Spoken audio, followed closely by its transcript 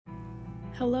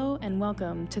Hello and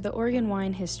welcome to the Oregon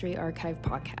Wine History Archive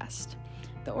podcast.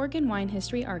 The Oregon Wine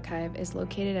History Archive is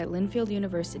located at Linfield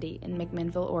University in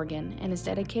McMinnville, Oregon, and is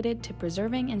dedicated to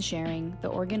preserving and sharing the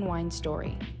Oregon wine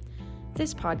story.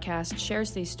 This podcast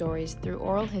shares these stories through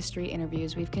oral history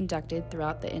interviews we've conducted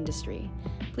throughout the industry.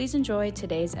 Please enjoy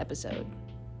today's episode.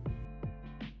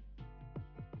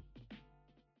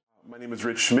 My name is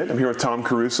Rich Schmidt. I'm here with Tom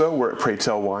Caruso. We're at Pray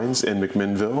Tell Wines in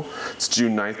McMinnville. It's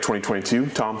June 9th, 2022.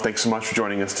 Tom, thanks so much for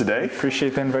joining us today.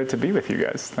 Appreciate the invite to be with you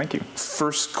guys. Thank you.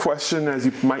 First question, as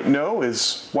you might know,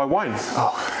 is why wine?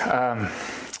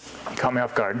 You caught me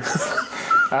off guard.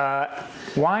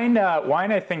 Wine,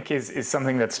 I think, is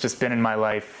something that's just been in my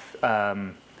life,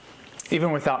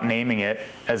 even without naming it,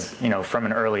 as from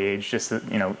an early age, just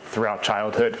throughout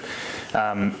childhood.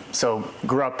 So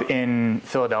grew up in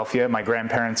Philadelphia. My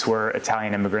grandparents were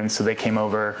Italian immigrants, so they came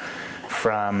over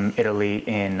from Italy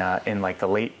in like the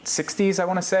late 60s, I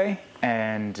want to say.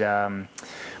 And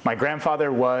my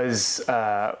grandfather was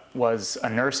a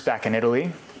nurse back in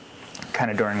Italy,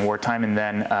 kind of during wartime, and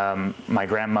then my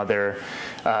grandmother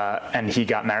and he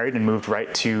got married and moved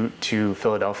right to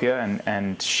Philadelphia,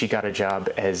 and she got a job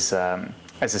as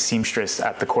a seamstress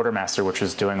at the quartermaster, which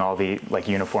was doing all the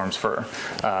uniforms for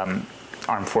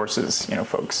armed forces,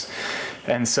 folks.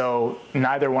 And so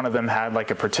neither one of them had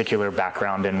a particular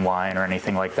background in wine or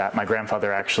anything like that. My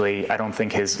grandfather actually, I don't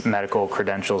think his medical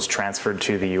credentials transferred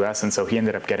to the U.S., and so he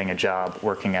ended up getting a job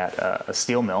working at a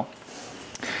steel mill.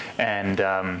 And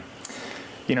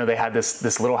they had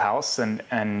this little house,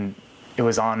 and it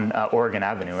was on Oregon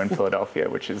Avenue in Philadelphia,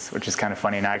 which is kind of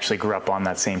funny. And I actually grew up on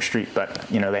that same street. But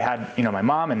they had my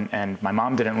mom, and my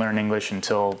mom didn't learn English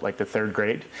until the third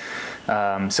grade.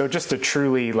 So just a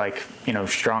truly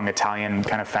strong Italian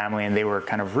kind of family, and they were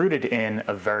kind of rooted in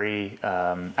a very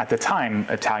at the time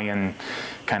Italian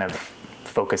kind of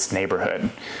focused neighborhood.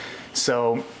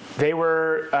 So they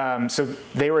were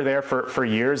there for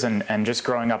years, and just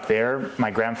growing up there, my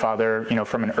grandfather,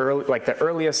 from an early, the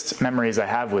earliest memories I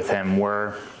have with him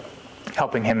were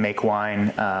helping him make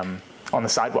wine on the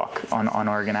sidewalk on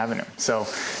Oregon Avenue. So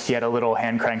he had a little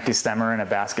hand crank destemmer and a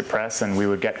basket press, and we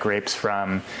would get grapes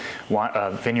from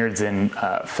vineyards in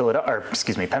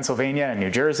Pennsylvania and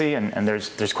New Jersey, and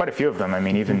there's quite a few of them. I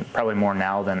mean, even probably more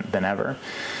now than ever.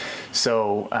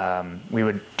 So we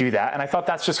would do that, and I thought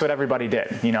that's just what everybody did.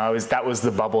 That was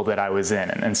the bubble that I was in,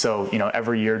 and so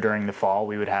every year during the fall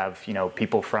we would have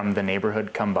people from the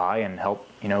neighborhood come by and help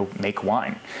make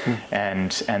wine,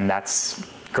 and that's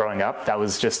growing up. That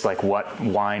was just what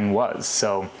wine was.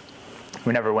 So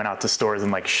we never went out to stores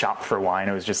and shop for wine.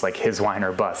 It was just his wine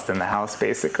or bust in the house,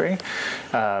 basically.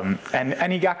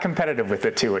 And he got competitive with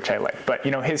it too, which I liked. But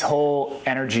his whole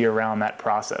energy around that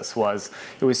process was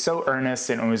so earnest,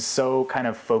 and it was so kind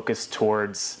of focused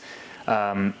towards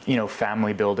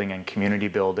family building and community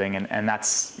building, and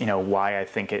that's why I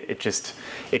think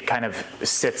it kind of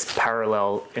sits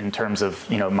parallel in terms of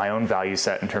my own value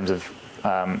set in terms of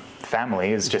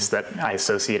family, is just that I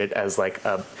associate it as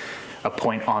a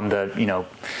point on the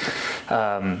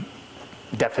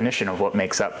definition of what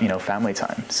makes up family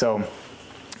time. So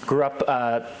grew up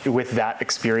with that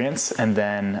experience, and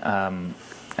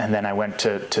then I went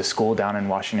to school down in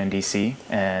Washington, D.C.,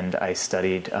 and I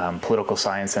studied political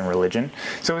science and religion.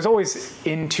 So I was always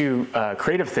into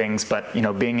creative things, but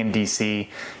being in D.C.,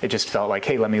 it just felt like,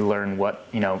 hey, let me learn what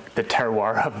the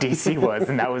terroir of D.C. was,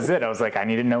 and that was it. I was like, I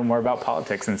need to know more about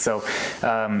politics, and so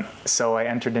I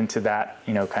entered into that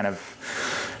kind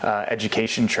of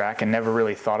education track, and never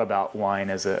really thought about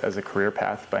wine as a career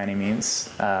path by any means.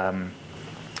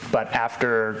 But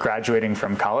after graduating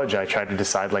from college, I tried to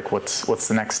decide what's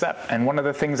the next step. And one of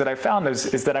the things that I found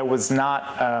is that I was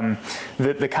not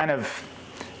the kind of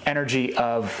energy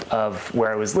of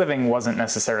where I was living wasn't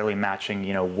necessarily matching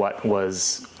what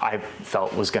I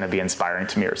felt was going to be inspiring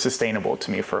to me or sustainable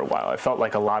to me for a while. I felt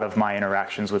like a lot of my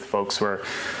interactions with folks were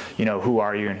who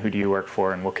are you and who do you work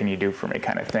for and what can you do for me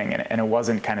kind of thing, and it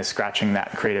wasn't kind of scratching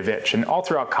that creative itch. And all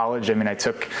throughout college,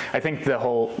 I think the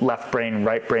whole left brain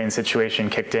right brain situation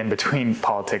kicked in between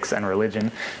politics and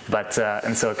religion, but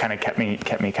and so it kind of kept me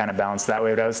kind of balanced that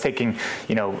way. But I was taking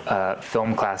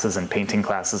film classes and painting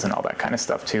classes and all that kind of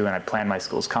stuff too, and I planned my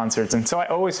school's concerts, and so I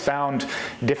always found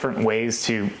different ways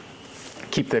to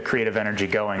keep the creative energy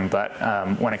going. But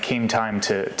when it came time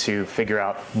to figure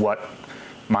out what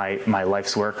my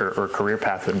life's work or career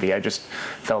path would be, I just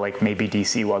felt like maybe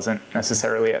DC wasn't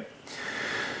necessarily it.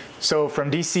 So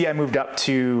from DC, I moved up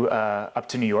to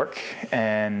New York,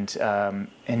 and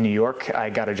in New York, I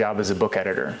got a job as a book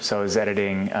editor. So I was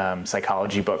editing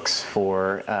psychology books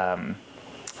for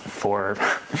for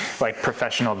like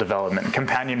professional development,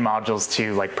 companion modules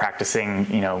to like practicing,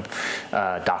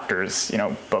 doctors,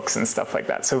 books and stuff like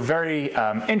that. So very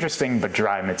interesting but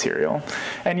dry material.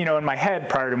 And in my head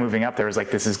prior to moving up there was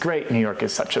like, this is great. New York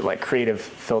is such a like creative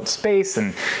filled space,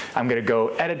 and I'm going to go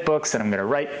edit books and I'm going to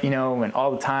write, and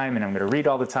all the time, and I'm going to read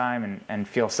all the time and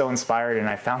feel so inspired. And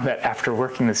I found that after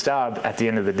working this job, at the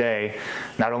end of the day,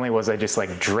 not only was I just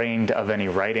like drained of any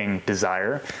writing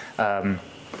desire, I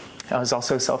was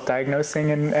also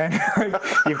self-diagnosing, and like,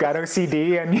 you've got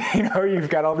OCD, and you've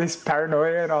got all this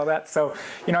paranoia and all that. So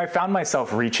I found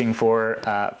myself reaching for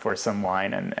some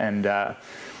wine, and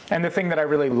the thing that I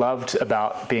really loved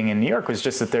about being in New York was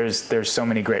just that there's so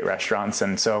many great restaurants,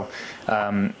 and so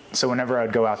whenever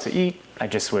I'd go out to eat, I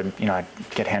just would I'd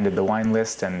get handed the wine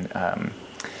list, and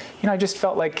I just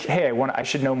felt like, hey, I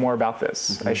should know more about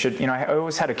this. Mm-hmm. I should I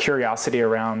always had a curiosity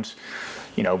around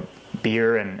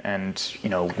beer and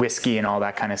whiskey and all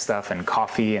that kind of stuff, and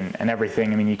coffee and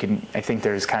everything. I mean, I think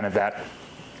there's kind of that,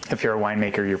 if you're a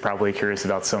winemaker, you're probably curious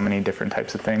about so many different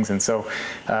types of things. And so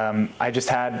I just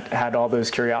had all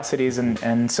those curiosities.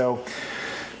 And so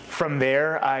from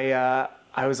there, I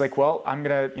was like, well, I'm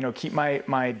going to, keep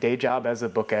my day job as a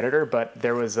book editor, but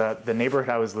there was the neighborhood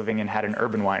I was living in had an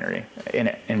urban winery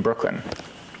in Brooklyn.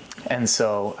 And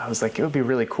so I was like, it would be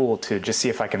really cool to just see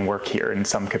if I can work here in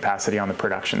some capacity on the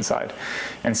production side.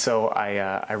 And so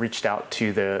I reached out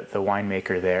to the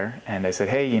winemaker there, and I said,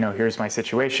 hey, here's my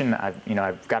situation.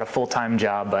 I've got a full-time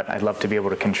job, but I'd love to be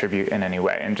able to contribute in any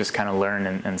way and just kind of learn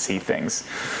and see things.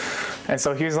 And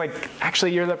so he was like,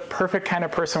 actually, you're the perfect kind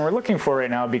of person we're looking for right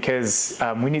now, because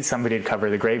we need somebody to cover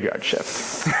the graveyard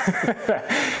shift.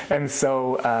 and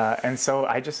so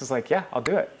I just was like, yeah, I'll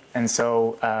do it. And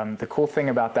so the cool thing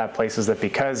about that place was that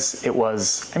because it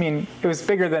was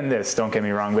bigger than this, don't get me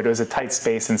wrong, but it was a tight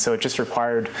space. And so it just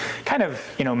required kind of,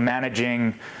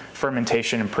 managing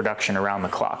fermentation and production around the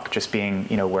clock, just being,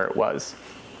 where it was.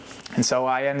 And so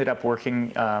I ended up working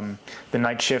the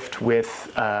night shift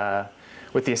with the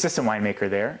assistant winemaker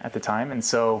there at the time. And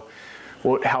so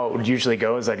how it would usually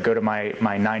go is I'd go to my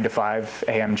 9 to 5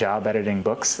 a.m. job editing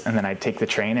books, and then I'd take the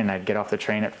train, and I'd get off the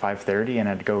train at 5:30, and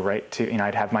I'd go right to,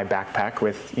 I'd have my backpack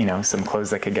with, some clothes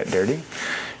that could get dirty,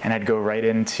 and I'd go right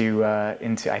into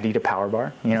I'd eat a power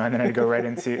bar, and then I'd go right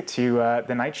into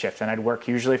the night shift, and I'd work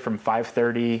usually from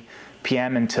 5:30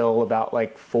 p.m. until about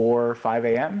like 4 or 5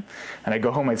 a.m. And I'd go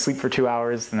home, I'd sleep for 2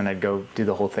 hours, and then I'd go do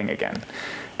the whole thing again.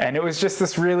 And it was just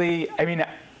this really,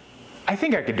 I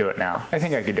think I could do it now.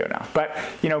 But,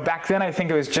 back then I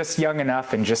think it was just young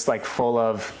enough and just like full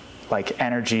of like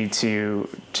energy to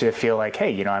feel like,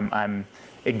 hey, I'm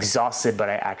exhausted, but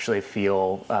I actually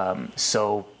feel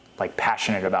so like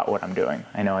passionate about what I'm doing.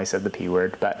 I know I said the P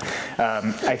word, but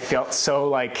I felt so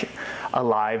like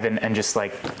alive and just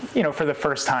like, for the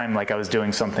first time, like I was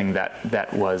doing something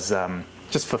that was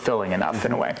just fulfilling enough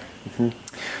in a way. Mm-hmm.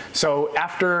 So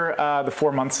after the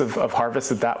 4 months of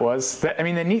harvest that was, the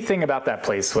neat thing about that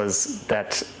place was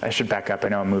that, I should back up, I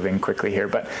know I'm moving quickly here,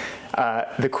 but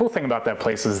the cool thing about that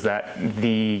place was that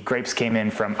the grapes came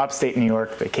in from upstate New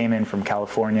York, they came in from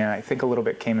California, I think a little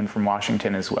bit came in from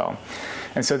Washington as well.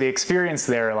 And so the experience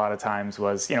there a lot of times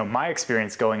was, my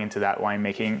experience going into that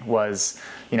winemaking was,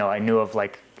 I knew of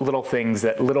like little things,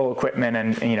 that little equipment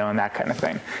and that kind of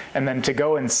thing. And then to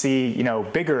go and see,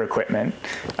 bigger equipment,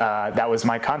 that was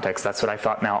my context. That's what I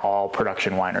thought now all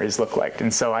production wineries look like.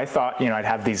 And so I thought, I'd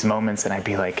have these moments and I'd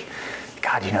be like,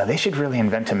 God, they should really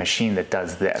invent a machine that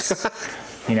does this.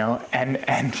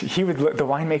 And he would look, the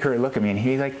winemaker would look at me and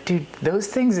he'd be like, dude, those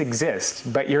things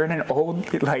exist, but you're in an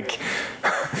old like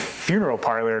funeral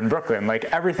parlor in Brooklyn. Like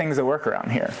everything's a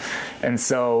workaround here. And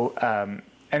so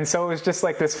it was just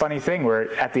like this funny thing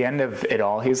where at the end of it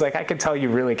all, he was like, I could tell you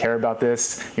really care about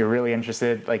this. You're really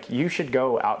interested. Like you should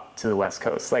go out to the West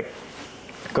Coast. Like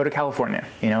go to California,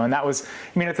 and that was,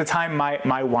 at the time,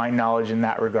 my wine knowledge in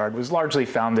that regard was largely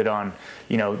founded on,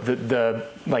 the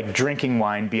like drinking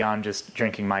wine beyond just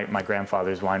drinking my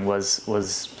grandfather's wine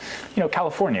was,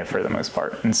 California for the most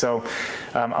part. And so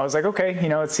I was like, okay,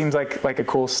 it seems like a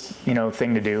cool,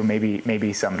 thing to do,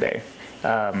 maybe someday.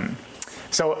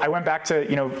 So I went back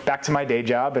to my day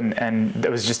job and I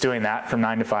was just doing that from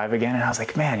 9 to 5 again. And I was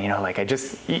like, man, like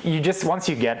you just once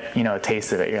you get, a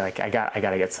taste of it, you're like, I got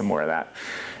to get some more of that.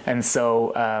 And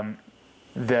so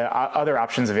the other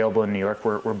options available in New York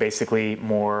were basically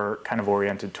more kind of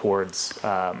oriented towards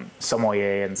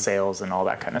sommelier and sales and all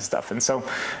that kind of stuff. And so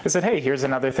I said, hey, here's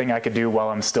another thing I could do while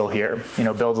I'm still here,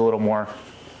 build a little more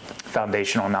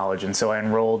foundational knowledge. And so I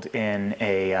enrolled in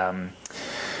a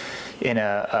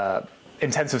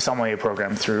intensive sommelier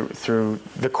program through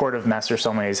the Court of Master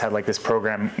Sommeliers had like this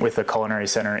program with the Culinary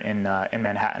Center in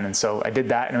Manhattan, and so I did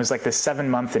that, and it was like this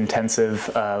 7-month intensive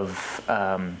of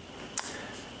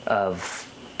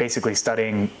basically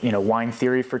studying, wine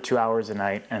theory for 2 hours a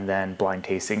night, and then blind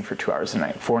tasting for 2 hours a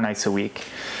night, 4 nights a week.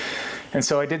 And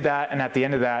so I did that, and at the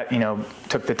end of that,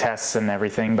 took the tests and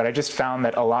everything. But I just found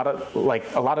that a lot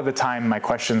of the time, my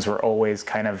questions were always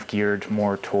kind of geared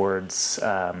more towards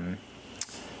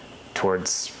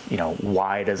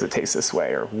why does it taste this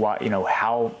way, or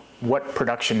what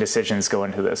production decisions go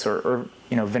into this, or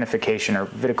vinification or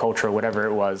viticulture or whatever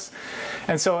it was.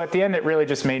 And so at the end, it really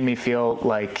just made me feel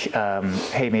like,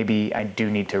 hey, maybe I do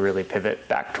need to really pivot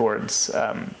back towards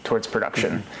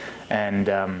production.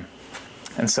 Mm-hmm.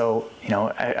 And so,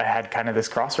 I had kind of this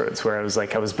crossroads where I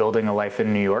was building a life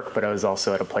in New York, but I was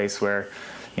also at a place where,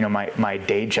 my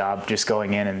day job, just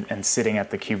going in and sitting at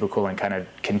the cubicle and kind of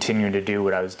continuing to do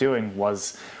what I was doing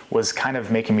was kind of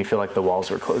making me feel like the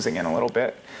walls were closing in a little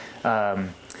bit.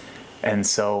 And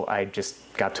so I just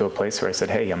got to a place where I said,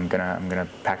 hey, I'm gonna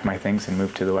pack my things and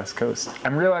move to the West Coast.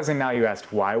 I'm realizing now you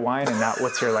asked why wine and not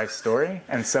what's your life story.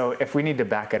 And so if we need to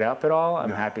back it up at all, I'm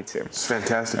happy to. It's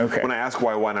fantastic. Okay. When I ask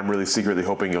why wine, I'm really secretly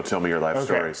hoping you'll tell me your life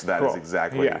story. So that is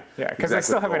exactly. Yeah, because I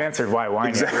still haven't answered why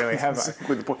wine yet, really, have I?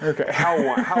 Exactly the point. Okay.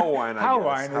 How wine,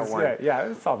 I guess. Yeah,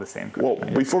 it's all the same. Well,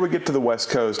 before we get to the West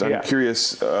Coast, I'm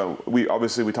curious, we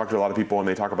talk to a lot of people and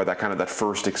they talk about that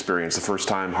first experience, the first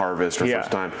time harvest or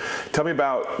first time. Tell me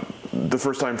about the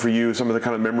first time for you, some of the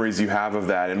kind of memories you have of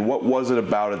that, and what was it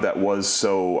about it that was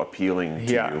so appealing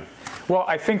to you? Well,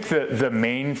 I think the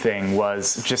main thing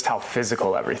was just how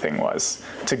physical everything was.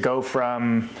 To go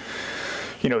from,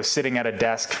 sitting at a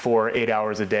desk for 8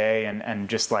 hours a day and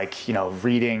just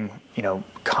reading,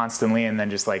 constantly, and then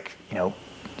just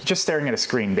staring at a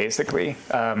screen, basically.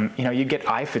 You get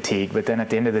eye fatigue, but then at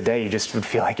the end of the day, you just would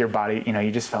feel like your body,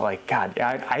 you just felt like, God,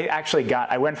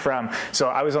 I went from, so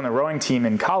I was on the rowing team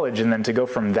in college, and then to go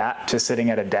from that to sitting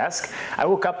at a desk, I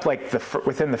woke up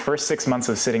within the first 6 months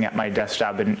of sitting at my desk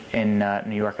job in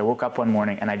New York, I woke up one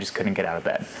morning and I just couldn't get out of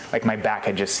bed. Like my back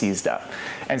had just seized up.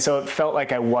 And so it felt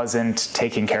like I wasn't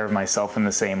taking care of myself in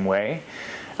the same way.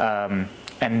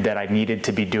 And that I needed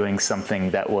to be doing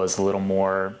something that was a little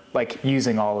more like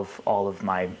using all of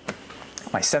my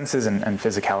senses and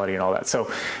physicality and all that.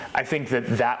 So I think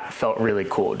that felt really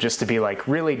cool, just to be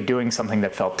really doing something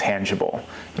that felt tangible.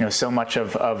 So much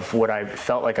of what I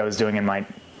felt like I was doing in my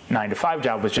 9-to-5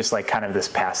 job was just kind of this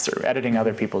pass-through, editing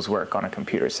other people's work on a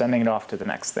computer, sending it off to the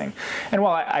next thing. And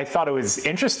while I thought it was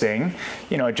interesting,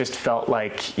 it just felt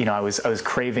like, I was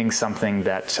craving something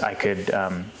that I could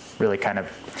really kind of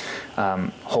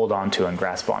hold on to and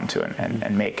grasp onto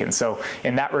and make. And so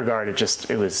in that regard, it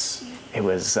was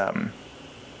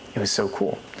so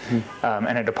cool. Mm-hmm.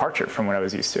 And a departure from what I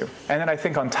was used to. And then I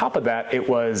think on top of that, it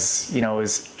was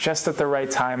just at the right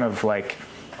time of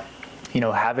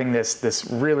having this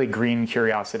really green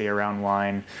curiosity around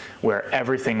wine, where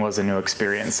everything was a new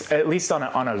experience, at least on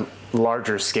a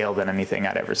larger scale than anything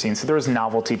I'd ever seen. So there was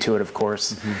novelty to it, of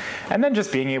course. Mm-hmm. And then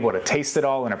just being able to taste it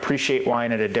all and appreciate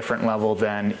wine at a different level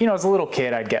than, as a little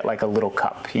kid, I'd get a little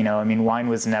cup, wine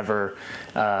was never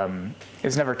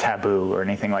taboo or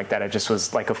anything like that. It just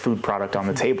was like a food product on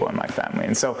the table in my family.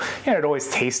 And so, it always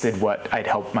tasted what I'd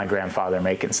helped my grandfather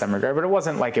make in some regard, but it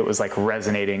wasn't like it was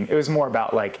resonating. It was more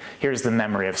about here's the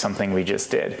memory of something we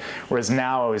just did. Whereas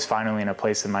now I was finally in a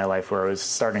place in my life where I was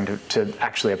starting to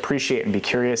actually appreciate and be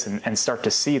curious and start to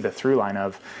see the through line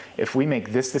of, if we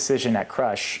make this decision at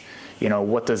crush,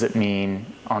 what does it mean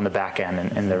on the back end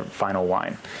and the final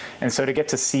wine? And so to get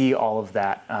to see all of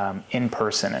that in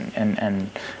person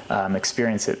and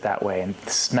experience it that way, and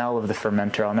the smell of the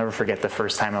fermenter, I'll never forget the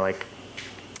first time I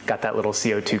got that little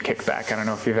CO2 kickback. I don't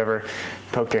know if you've ever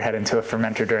poked your head into a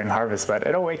fermenter during harvest, but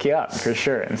it'll wake you up for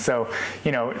sure. And so,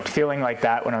 feeling like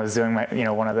that when I was doing my,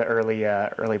 one of the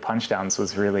early punch downs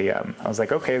was really, I was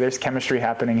like, okay, there's chemistry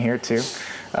happening here too.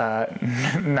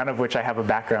 None of which I have a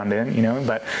background in,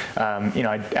 but,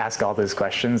 I'd ask all those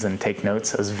questions and take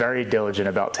notes. I was very diligent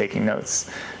about taking notes.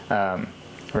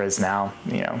 Whereas now,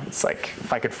 it's like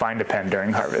if I could find a pen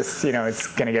during harvest, it's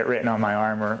going to get written on my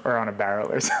arm or on a barrel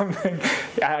or something.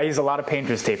 I use a lot of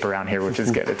painter's tape around here, which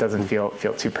is good. It doesn't feel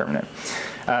too permanent.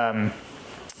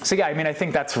 So yeah, I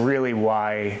think that's really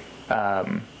why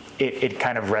it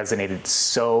kind of resonated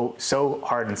so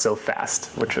hard and so fast,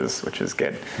 which is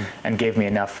good, and gave me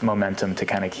enough momentum to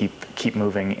kind of keep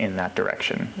moving in that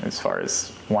direction as far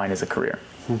as wine as a career.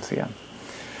 So yeah.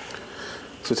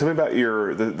 So tell me about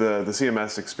the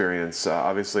CMS experience.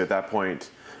 Obviously, at that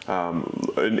point,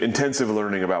 intensive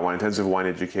learning about wine, intensive wine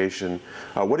education.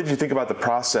 What did you think about the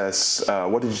process?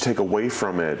 What did you take away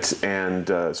from it? And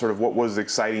sort of what was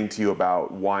exciting to you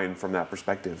about wine from that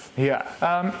perspective? Yeah,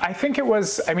 I think it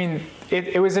was,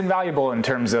 it was invaluable in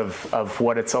terms of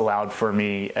what it's allowed for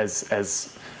me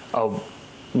as a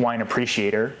wine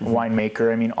appreciator,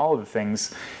 winemaker, all of the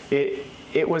things.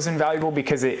 It was invaluable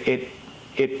because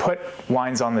it put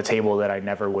wines on the table that I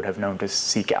never would have known to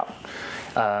seek out.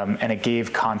 And it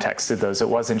gave context to those. It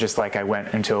wasn't just like I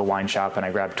went into a wine shop and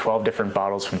I grabbed 12 different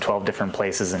bottles from 12 different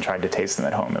places and tried to taste them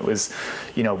at home. It was,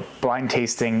 blind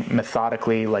tasting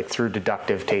methodically, like through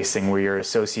deductive tasting, where you're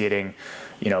associating,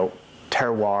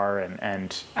 terroir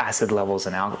and acid levels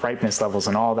and ripeness levels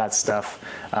and all that stuff,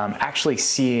 actually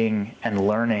seeing and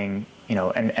learning,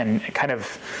 and kind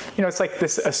of, it's like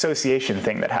this association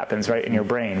thing that happens right in your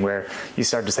brain where you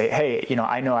start to say, hey,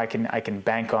 I know I can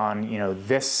bank on,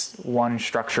 this one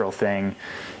structural thing,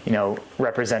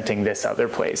 representing this other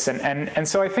place. And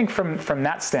so I think from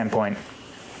that standpoint,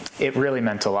 it really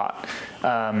meant a lot.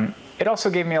 It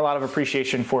also gave me a lot of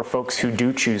appreciation for folks who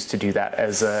do choose to do that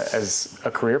as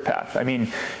a career path.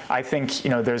 I think,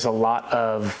 there's a lot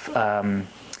of,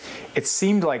 it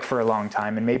seemed like for a long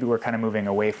time, and maybe we're kind of moving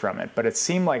away from it, but it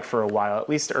seemed like for a while, at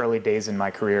least early days in my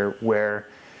career, where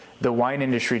the wine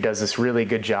industry does this really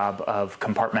good job of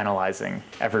compartmentalizing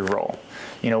every role.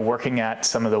 Working at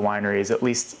some of the wineries, at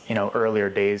least, earlier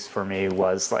days for me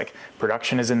was like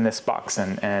production is in this box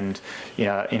and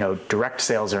direct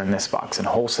sales are in this box and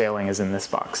wholesaling is in this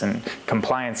box and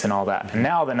compliance and all that. And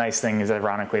now the nice thing is,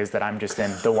 ironically, is that I'm just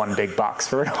in the one big box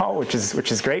for it all, which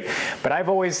is great. But I've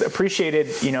always appreciated,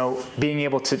 being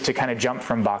able to kind of jump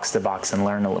from box to box and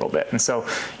learn a little bit. And so,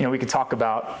 we could talk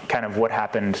about kind of what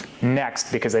happened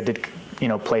next, because I did,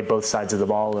 play both sides of the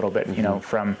ball a little bit,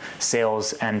 from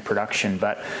sales and production.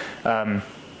 But,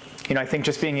 I think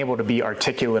just being able to be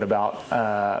articulate about,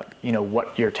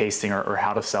 what you're tasting or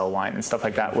how to sell wine and stuff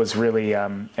like that was really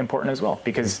important as well.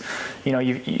 Because,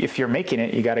 if you're making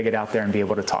it, you got to get out there and be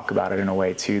able to talk about it in a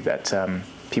way too that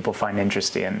people find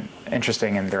interesting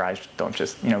and their eyes don't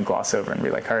just, gloss over and be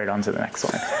like, all right, on to the next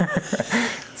one.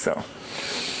 So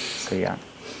yeah.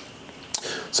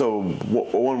 So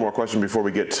one more question before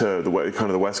we get to the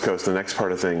West Coast, the next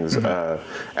part of things.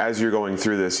 As you're going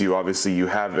through this, you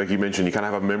have, like you mentioned, you kind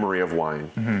of have a memory of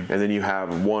wine, and then you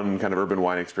have one kind of urban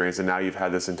wine experience, and now you've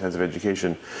had this intensive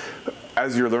education.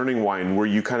 As you're learning wine, were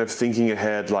you kind of thinking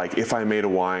ahead, like, if I made a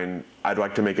wine, I'd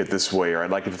like to make it this way, or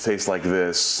I'd like it to taste like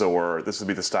this, or this would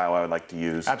be the style I would like to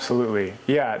use? Absolutely.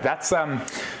 Yeah, that's,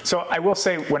 so I will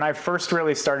say, when I first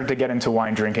really started to get into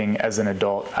wine drinking as an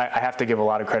adult, I have to give a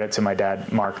lot of credit to my dad,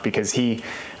 Mark, because he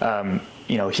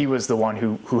was the one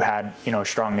who had, a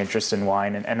strong interest in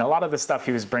wine, and a lot of the stuff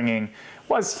he was bringing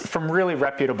was from really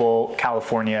reputable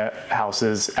California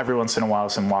houses, every once in a while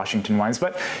some Washington wines.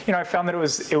 But, I found that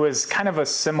it was kind of a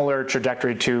similar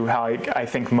trajectory to how I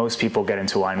think most people get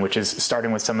into wine, which is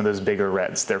starting with some of those bigger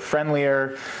reds. They're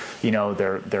friendlier,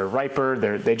 they're riper,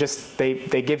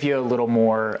 they give you a little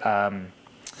more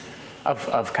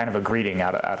of kind of a greeting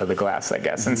out of the glass, I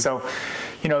guess. And so,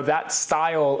 that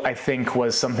style, I think,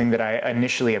 was something that I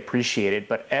initially appreciated.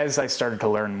 But as I started to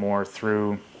learn more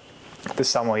through the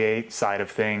sommelier side of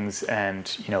things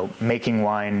and, making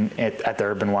wine at the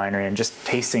urban winery and just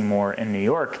tasting more in New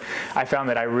York, I found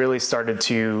that I really started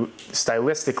to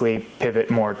stylistically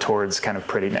pivot more towards kind of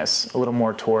prettiness, a little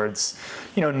more towards,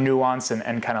 nuance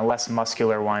and kind of less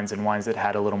muscular wines and wines that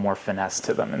had a little more finesse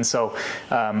to them. And so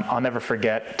I'll never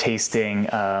forget tasting,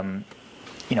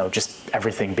 just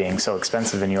everything being so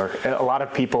expensive in New York. A lot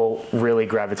of people really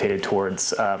gravitated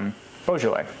towards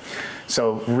Beaujolais.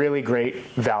 So really great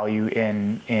value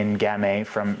in Gamay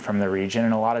from the region,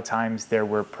 and a lot of times there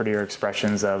were prettier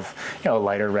expressions of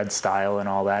lighter red style and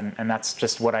all that, and that's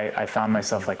just what I found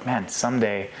myself like, man,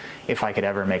 someday if I could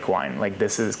ever make wine, like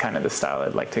this is kind of the style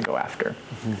I'd like to go after.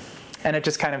 And it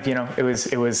just kind of it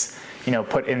was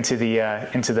put into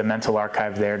the mental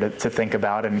archive there to think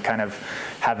about and kind of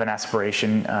have an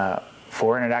aspiration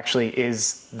for, and it actually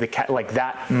is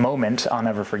that moment I'll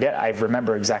never forget. I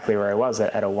remember exactly where I was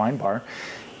at a wine bar,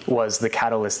 was the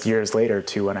catalyst years later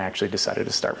to when I actually decided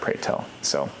to start Pray Tell.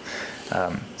 So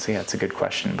yeah, it's a good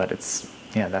question, but that's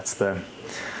the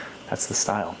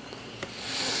style.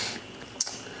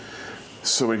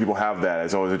 So many people have that.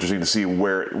 It's always interesting to see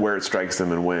where it strikes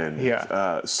them and when.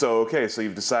 Yeah. So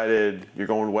you've decided you're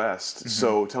going west. Mm-hmm.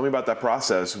 So tell me about that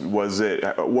process. Was it,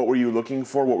 what were you looking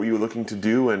for? What were you looking to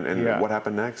do? And what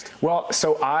happened next? Well,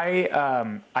 so I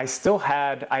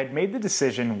had made the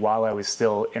decision while I was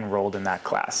still enrolled in that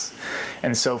class.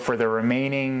 And so for the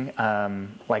remaining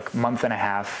month and a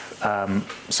half,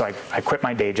 so I quit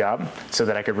my day job so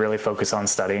that I could really focus on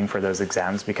studying for those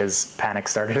exams, because panic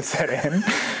started to set in.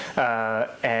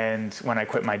 And when I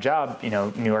quit my job,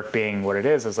 New York being what it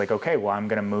is, I was like, okay, well, I'm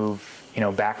going to move,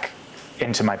 back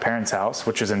into my parents' house,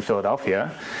 which was in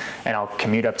Philadelphia, and I'll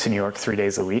commute up to New York 3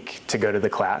 days a week to go to the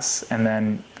class, and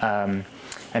then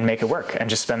and make it work and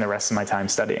just spend the rest of my time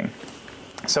studying.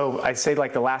 So I'd say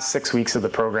the last 6 weeks of the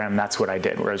program, that's what I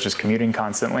did, where I was just commuting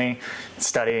constantly,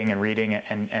 studying and reading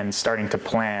and starting to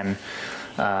plan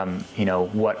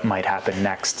what might happen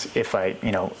next if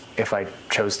I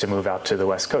chose to move out to the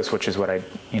West Coast, which is what I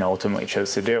ultimately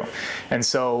chose to do. And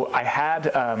so I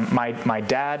had my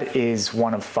dad is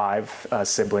one of 5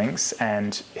 siblings,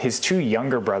 and his 2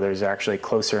 younger brothers are actually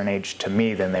closer in age to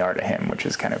me than they are to him, which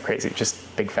is kind of crazy.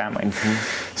 Just big family.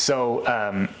 Mm-hmm.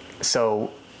 So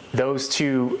those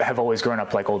 2 have always grown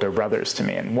up like older brothers to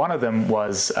me, and one of them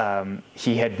was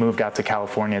he had moved out to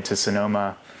California, to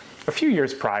Sonoma. A few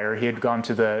years prior, he had gone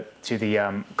to the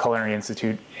Culinary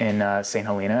Institute in St.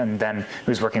 Helena, and then he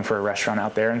was working for a restaurant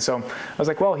out there. And so I was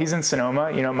like, well, he's in Sonoma,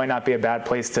 it might not be a bad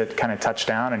place to kind of touch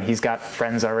down, and he's got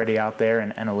friends already out there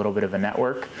and a little bit of a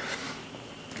network.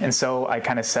 And so I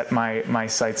kind of set my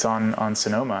sights on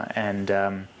Sonoma,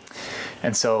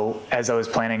 and so as I was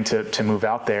planning to move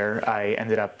out there, I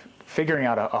ended up figuring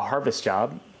out a harvest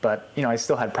job. But I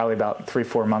still had probably about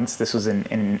 3-4 months. This was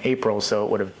in April, so it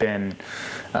would have been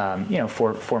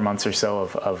 4 months or so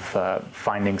of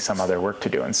finding some other work to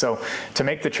do. And so to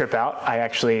make the trip out, I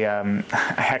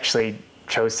actually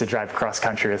chose to drive cross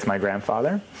country with my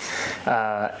grandfather.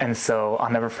 And so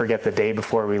I'll never forget the day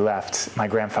before we left. My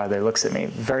grandfather looks at me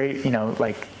very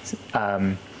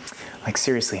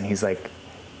seriously, and he's like,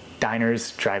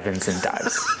 diners, drive-ins, and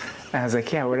dives. And I was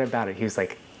like, yeah, what about it? He was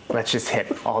like, let's just hit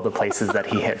all the places that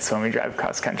he hits when we drive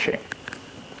cross country.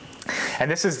 And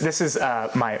this is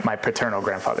my paternal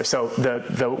grandfather. So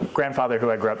the grandfather who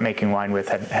I grew up making wine with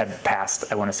had passed,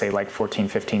 I want to say 14,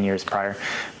 15 years prior.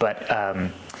 But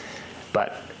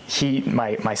he,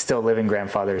 my still living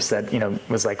grandfather, said,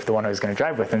 was like the one I was going to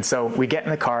drive with. And so we get in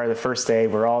the car the first day,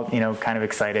 we're all, kind of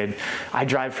excited. I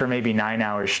drive for maybe 9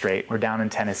 hours straight. We're down in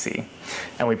Tennessee,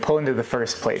 and we pull into the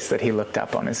first place that he looked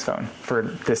up on his phone for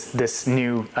this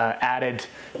new added,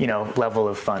 level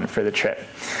of fun for the trip.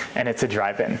 And it's a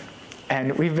drive-in.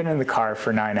 And we've been in the car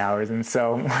for 9 hours, and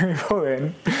so we pull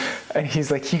in, and he's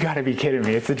like, you gotta be kidding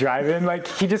me, it's a drive-in?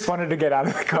 He just wanted to get out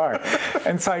of the car.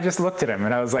 And so I just looked at him,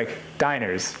 and I was like,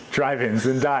 diners, drive-ins,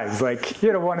 and dives. You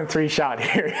had a 1 in 3 shot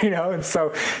here, And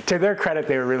so to their credit,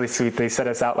 they were really sweet. They set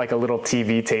us out a little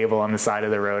TV table on the side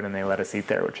of the road, and they let us eat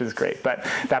there, which was great. But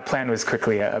that plan was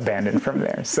quickly abandoned from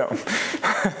there.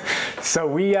 So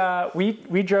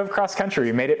we drove cross-country.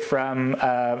 We made it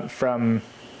from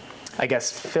I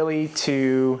guess, Philly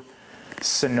to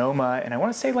Sonoma, and I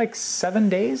want to say 7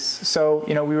 days. So,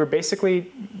 we were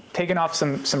basically taking off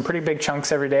some pretty big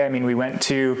chunks every day. I mean, we went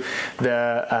to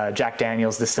the Jack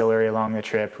Daniel's distillery along the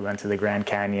trip. We went to the Grand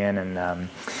Canyon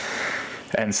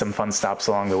and some fun stops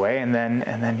along the way. And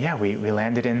then we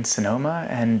landed in Sonoma,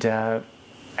 and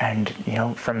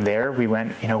from there we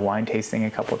went, wine tasting a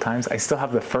couple of times. I still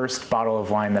have the first bottle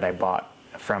of wine that I bought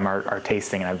from our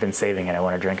tasting, and I've been saving it. I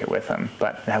want to drink it with him.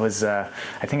 But that was, I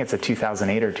think it's a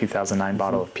 2008 or 2009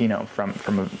 bottle of Pinot from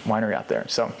a winery out there.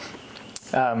 So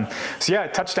I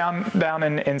touched down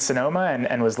in Sonoma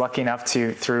and was lucky enough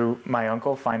to, through my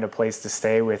uncle, find a place to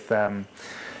stay with.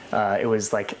 It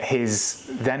was his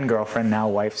then girlfriend, now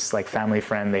wife's family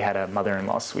friend. They had a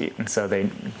mother-in-law suite, and so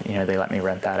they let me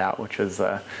rent that out, which was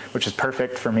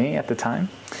perfect for me at the time.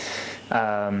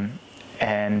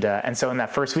 And so in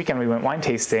that first weekend, we went wine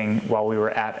tasting while we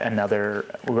were at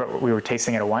we were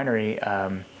tasting at a winery.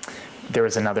 There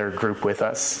was another group with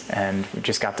us, and we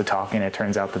just got to talking. It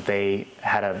turns out that they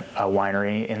had a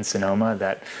winery in Sonoma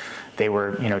that they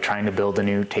were, trying to build a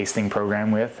new tasting program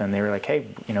with, and they were like, hey,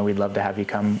 we'd love to have you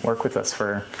come work with us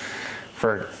for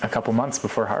a couple months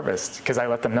before harvest. Because I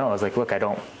let them know, I was like, look, I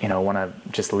don't, want to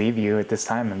just leave you at this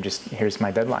time. Here's my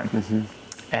deadline. Mm-hmm.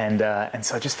 And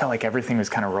so it just felt like everything was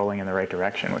kind of rolling in the right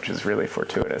direction, which was really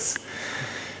fortuitous.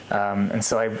 And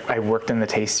so I worked in the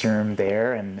tasting room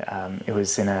there, and it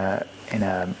was in a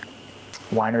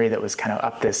winery that was kind of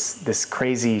up this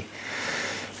crazy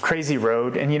crazy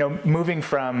road. And, moving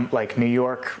from like New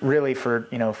York really for,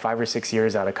 5 or 6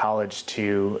 years out of college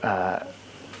to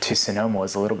Sonoma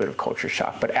was a little bit of culture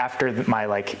shock. But after my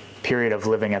like period of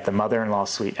living at the mother-in-law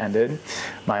suite ended,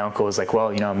 my uncle was like, well,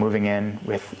 I'm moving in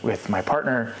with my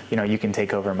partner, you can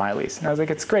take over my lease. And I was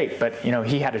like, it's great. But,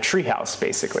 he had a tree house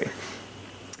basically.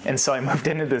 And so I moved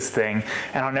into this thing,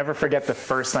 and I'll never forget the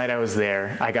first night I was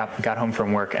there. I got home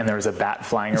from work, and there was a bat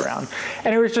flying around.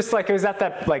 And it was just like, it was at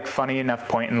that like funny enough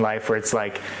point in life where it's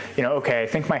like, okay, I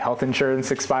think my health insurance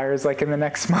expires like in the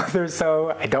next month or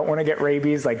so. I don't want to get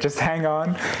rabies, like just hang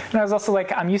on. And I was also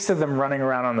like, I'm used to them running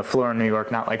around on the floor in New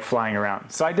York, not like flying around.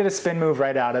 So I did a spin move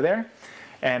right out of there.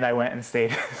 And I went and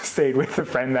stayed with a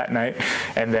friend that night,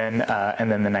 and then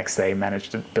the next day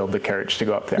managed to build the courage to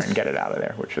go up there and get it out of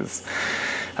there, which was,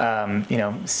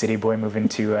 city boy moving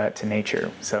to nature.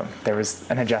 So there was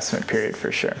an adjustment period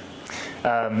for sure.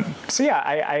 I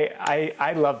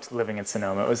loved living in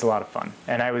Sonoma. It was a lot of fun,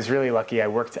 and I was really lucky. I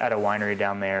worked at a winery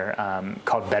down there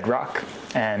called Bedrock,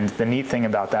 and the neat thing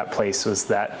about that place was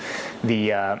that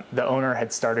the owner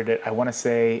had started it, I want to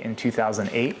say, in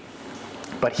 2008.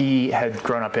 But he had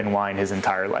grown up in wine his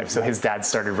entire life. So his dad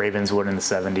started Ravenswood in the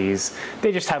 70s.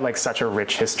 They just had like such a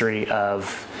rich history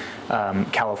of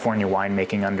California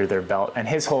winemaking under their belt. And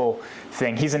his whole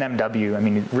thing, he's an MW, I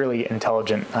mean, really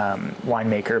intelligent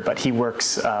winemaker, but he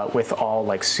works with all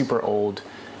like super old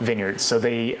vineyards. So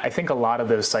I think a lot of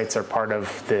those sites are part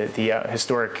of the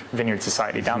Historic Vineyard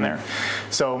Society down there.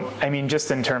 So, I mean,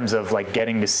 just in terms of like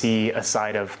getting to see a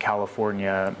side of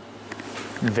California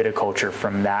viticulture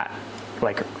from that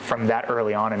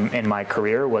early on in my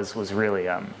career was really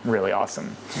really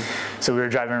awesome. So we were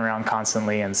driving around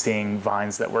constantly and seeing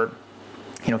vines that were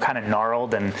kind of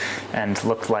gnarled and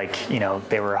looked like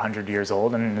they were 100 years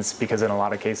old, and it's because in a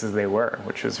lot of cases they were,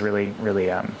 which was really really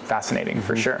fascinating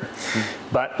for sure.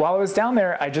 But while I was down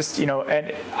there, I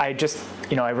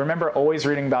remember always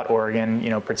reading about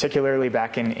Oregon, particularly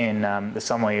back in the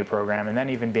sommelier program, and then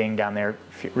even being down there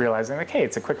realizing like, hey,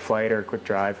 it's a quick flight or a quick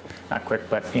drive, not quick,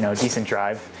 but decent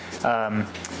drive.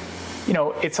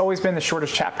 It's always been the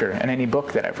shortest chapter in any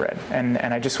book that I've read, and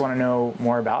I just want to know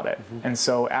more about it. And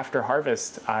so after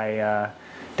harvest, I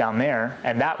down there,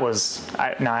 and that was,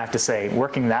 now I have to say,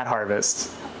 working that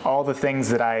harvest, all the things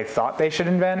that I thought they should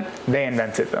invent, they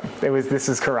invented them. This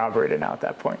is corroborated now at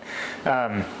that point.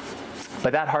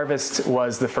 But that harvest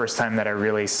was the first time that I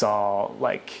really saw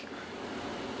like,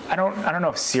 I don't know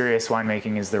if serious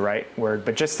winemaking is the right word,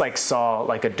 but just like saw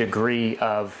like a degree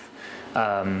of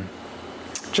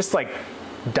just like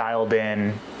dialed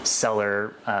in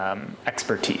cellar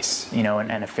expertise,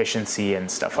 and efficiency and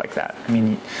stuff like that. I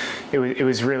mean, it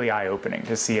was really eye-opening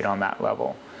to see it on that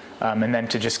level. And then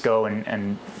to just go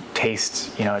and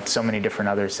taste, at so many different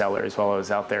other cellars while I was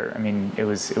out there. I mean, it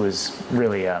was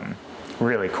really,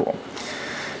 really cool.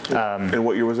 And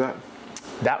what year was that?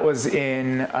 That was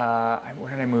in,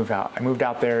 when did I move out? I moved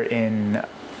out there in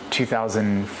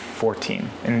 2014,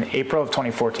 in April of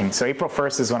 2014. So April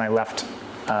 1st is when I left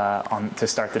to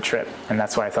start the trip, and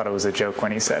that's why I thought it was a joke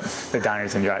when he said the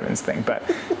diners and drive-ins thing. But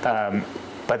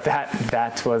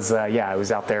that was I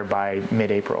was out there by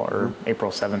mid-April or April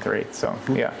 7th or 8th. So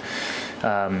yeah.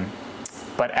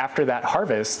 But after that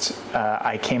harvest,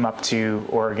 I came up to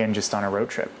Oregon just on a road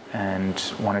trip and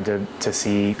wanted to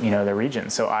see the region.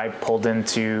 So I pulled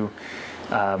into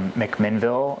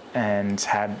McMinnville and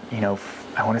had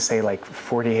I want to say like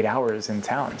 48 hours in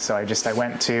town. So I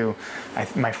went to,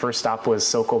 my first stop was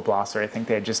Sokol Blosser. I think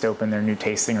they had just opened their new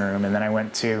tasting room. And then I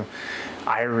went to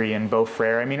Irie and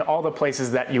Beaufrere. I mean, all the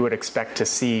places that you would expect to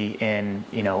see in,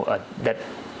 that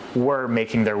were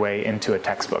making their way into a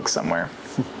textbook somewhere.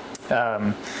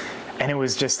 And it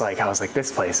was just like, I was like,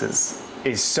 this place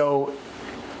is so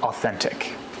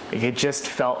authentic. It just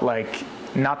felt like,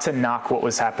 not to knock what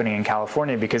was happening in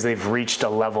California, because they've reached a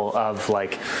level of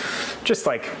like, just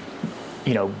like,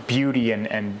 beauty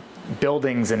and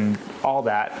buildings and all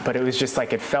that. But it was just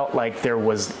like, it felt like there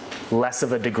was less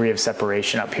of a degree of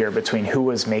separation up here between who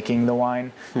was making the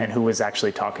wine and who was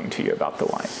actually talking to you about the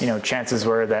wine. Chances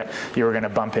were that you were going to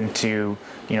bump into,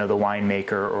 the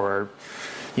winemaker or,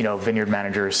 vineyard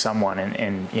manager or someone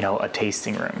in a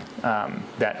tasting room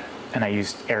and I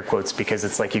used air quotes because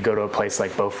it's like you go to a place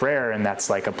like Beaufrere, and that's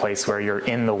like a place where you're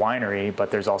in the winery,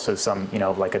 but there's also some,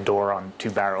 like a door on 2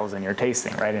 barrels and you're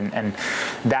tasting, right? And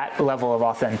that level of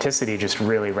authenticity just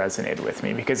really resonated with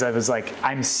me, because I was like,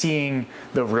 I'm seeing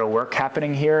the real work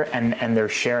happening here, and they're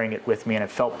sharing it with me, and it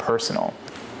felt personal.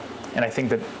 And I think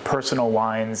that personal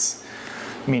wines,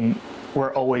 I mean,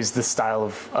 were always the style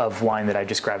of wine that I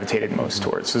just gravitated most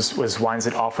towards, was wines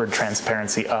that offered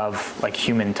transparency of like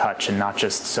human touch and not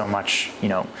just so much,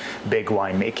 big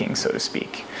winemaking, so to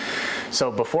speak. So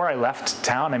before I left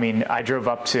town,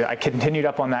 I continued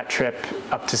up on that trip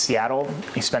up to Seattle.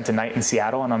 I spent a night in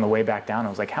Seattle, and on the way back down, I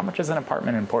was like, how much is an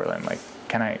apartment in Portland? Like,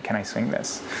 can I swing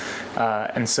this?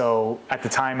 And so at the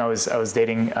time I was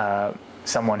dating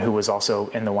someone who was also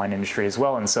in the wine industry as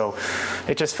well. And so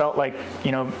it just felt like,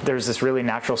 there's this really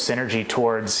natural synergy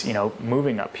towards,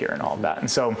 moving up here and all of that. And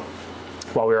so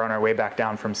while we were on our way back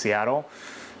down from Seattle,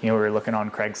 we were looking on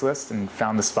Craigslist and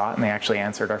found the spot, and they actually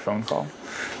answered our phone call.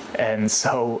 And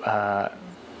so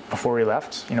before we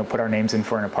left, put our names in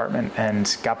for an apartment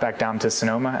and got back down to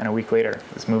Sonoma, and a week later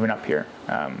was moving up here,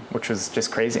 which was just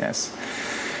craziness.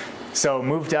 So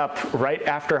moved up right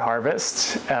after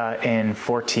harvest in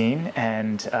 14,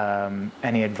 and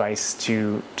any advice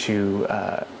to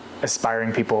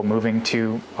aspiring people moving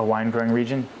to a wine growing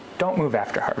region? Don't move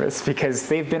after harvest, because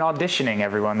they've been auditioning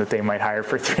everyone that they might hire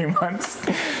for 3 months.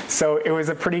 So it was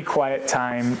a pretty quiet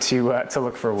time to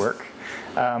look for work.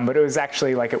 But it was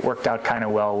actually like it worked out kind of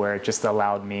well, where it just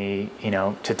allowed me,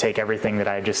 to take everything that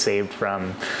I had just saved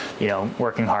from,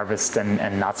 working harvest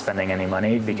and not spending any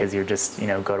money, because you're just,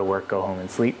 go to work, go home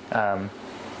and sleep,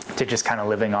 to just kind of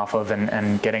living off of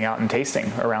and getting out and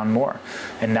tasting around more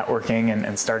and networking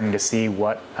and starting to see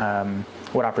what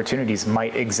opportunities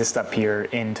might exist up here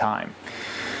in time.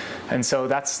 And so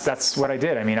that's what I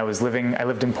did. I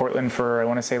lived in Portland for, I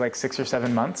want to say like 6 or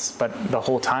 7 months, but the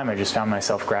whole time I just found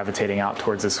myself gravitating out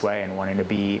towards this way and wanting to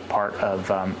be part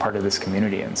of this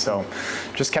community. And so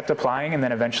just kept applying, and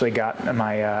then eventually got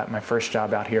my first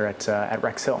job out here at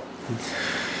Rex Hill.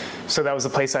 So that was a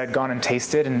place I had gone and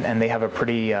tasted, and they have a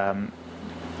pretty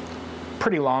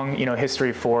long,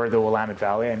 history for the Willamette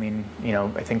Valley.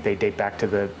 I think they date back to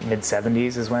the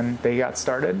mid-70s is when they got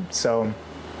started. So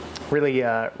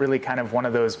really kind of one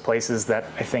of those places that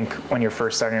I think when you're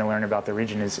first starting to learn about the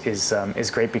region is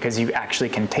great, because you actually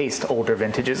can taste older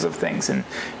vintages of things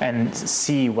and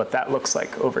see what that looks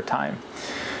like over time.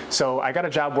 So I got a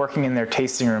job working in their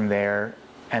tasting room there,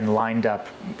 and lined up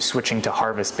switching to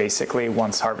harvest basically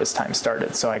once harvest time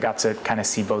started. So I got to kind of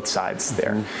see both sides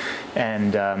there.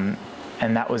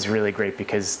 And that was really great,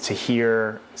 because to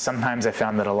hear, sometimes I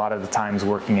found that a lot of the times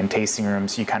working in tasting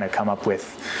rooms, you kind of come up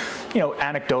with,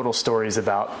 anecdotal stories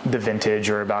about the vintage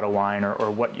or about a wine, or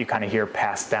what you kind of hear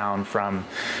passed down from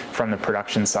the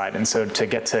production side. And so to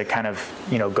get to kind of,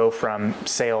 go from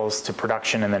sales to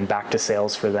production and then back to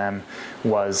sales for them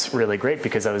was really great,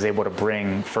 because I was able to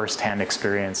bring firsthand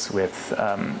experience with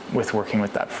working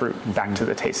with that fruit back to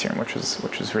the tasting room, which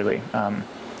was really,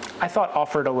 I thought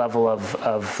offered a level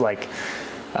of like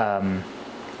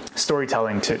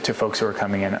storytelling to folks who were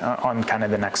coming in on kind of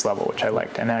the next level, which I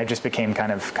liked. And I just became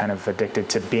kind of addicted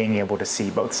to being able to see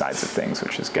both sides of things,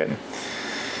 which is good.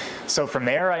 So from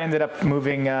there, I ended up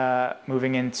moving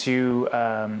into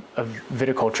a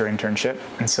viticulture internship.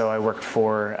 And so I worked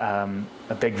for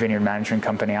a big vineyard management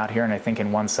company out here. And I think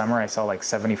in one summer, I saw like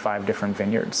 75 different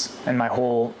vineyards. And my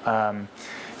whole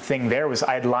thing there was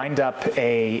I had lined up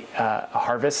a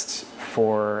harvest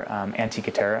for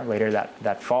Antiquitera later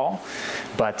that fall,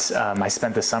 but I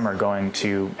spent the summer going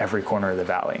to every corner of the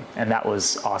valley, and that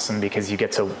was awesome, because you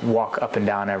get to walk up and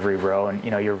down every row, and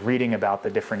you're reading about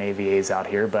the different AVAs out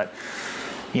here, but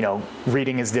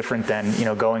reading is different than,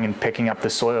 going and picking up the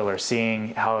soil, or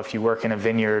seeing how, if you work in a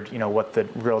vineyard, what the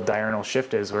real diurnal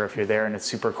shift is, where if you're there and it's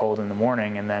super cold in the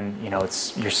morning, and then,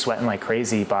 you're sweating like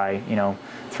crazy by,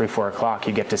 3-4 o'clock,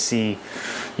 you get to see,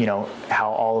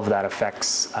 how all of that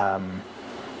affects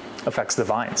the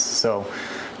vines. So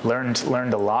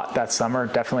learned a lot that summer,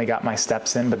 definitely got my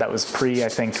steps in, but that was I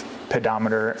think,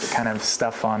 pedometer kind of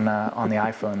stuff on the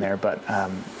iPhone there, but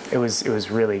it was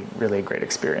really, really a great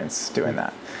experience doing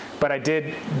that. But I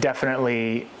did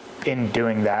definitely, in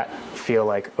doing that, feel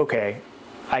like, okay,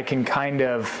 I can kind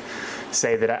of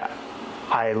say that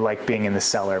I like being in the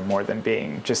cellar more than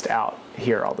being just out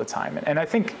here all the time. And I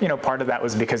think, part of that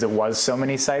was because it was so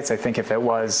many sites. I think if it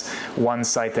was one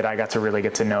site that I got to really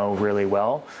get to know really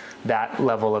well, that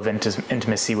level of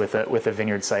intimacy with a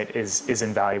vineyard site is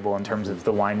invaluable in terms of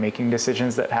the winemaking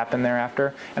decisions that happen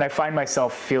thereafter. And I find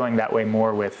myself feeling that way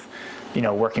more with,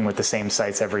 working with the same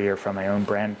sites every year from my own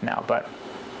brand now. But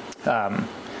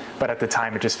at the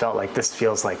time, it just felt like this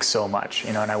feels like so much,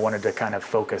 and I wanted to kind of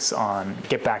focus on,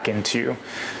 get back into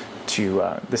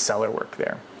the cellar work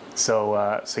there.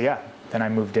 So yeah, then I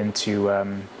moved into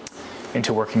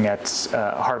working at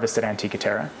Harvest at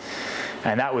Antiquitera.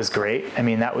 And that was great.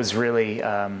 That was really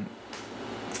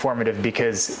formative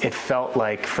because it felt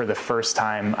like for the first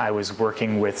time I was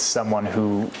working with someone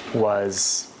who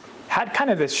had kind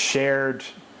of this shared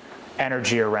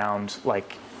energy around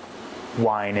like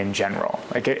wine in general.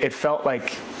 Like it felt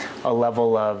like a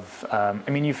level of, I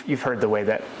mean, you've heard the way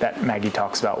that Maggie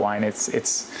talks about wine.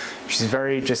 She's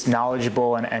very just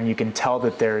knowledgeable, and you can tell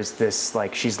that there's this,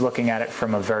 like, she's looking at it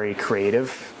from a very creative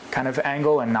kind of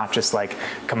angle and not just like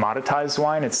commoditized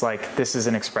wine. It's like, this is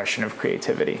an expression of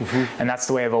creativity. And that's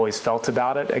the way I've always felt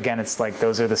about it. Again, it's like,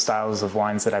 those are the styles of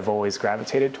wines that I've always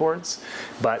gravitated towards.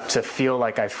 But to feel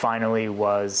like I finally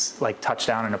was like touched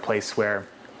down in a place where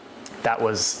that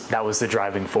was the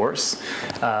driving force,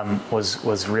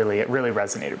 was really, it really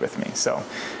resonated with me. So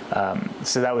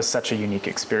that was such a unique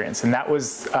experience. And that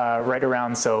was right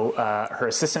around, her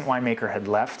assistant winemaker had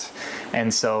left.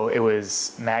 And so it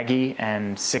was Maggie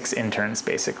and 6 interns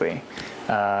basically.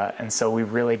 And so we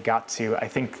really got to, I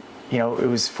think, it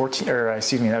was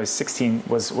 16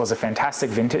 was a fantastic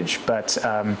vintage, but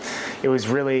it was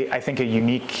really, I think, a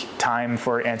unique time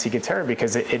for Antigua Terre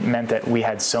because it meant that we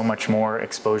had so much more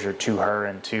exposure to her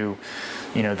and to,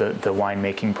 the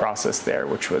winemaking process there,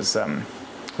 which was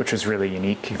really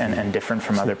unique and different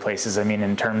from other places. I mean,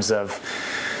 in terms of,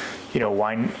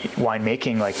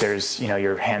 winemaking, like there's,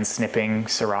 you're hand snipping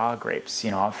Syrah grapes,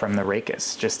 from the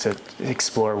rachis, just to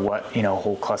explore what, a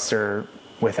whole cluster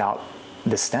without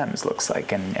the stems looks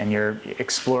like, and you're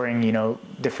exploring,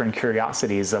 different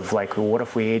curiosities of like, well, what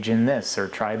if we age in this or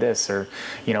try this, or,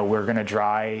 we're going to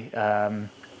dry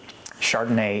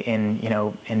Chardonnay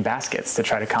in baskets to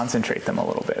try to concentrate them a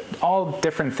little bit. All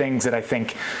different things that I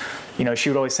think, she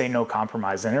would always say no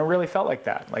compromise, and it really felt like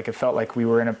that. Like it felt like we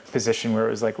were in a position where it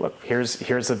was like, look,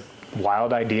 here's a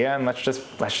wild idea, and let's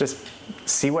just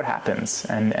see what happens.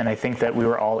 And I think that we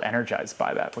were all energized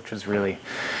by that, which was really,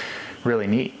 really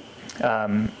neat.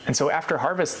 And so after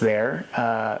harvest there,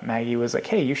 Maggie was like,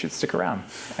 hey, you should stick around.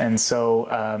 And so,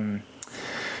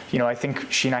 I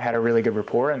think she and I had a really good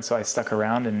rapport, and so I stuck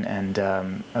around, and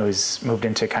I was moved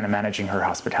into kind of managing her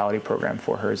hospitality program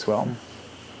for her as well.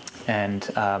 And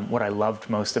what I loved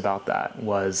most about that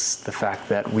was the fact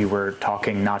that we were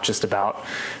talking not just about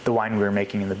the wine we were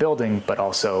making in the building, but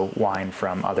also wine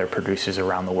from other producers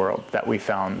around the world that we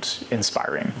found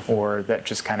inspiring or that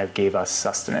just kind of gave us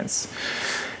sustenance.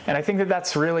 And I think that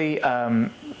that's really,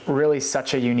 really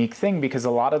such a unique thing, because a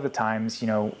lot of the times,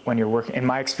 when you're working, in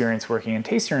my experience working in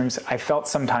tasting rooms, I felt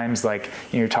sometimes like,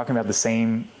 you're talking about the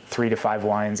same 3 to 5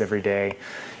 wines every day.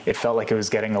 It felt like it was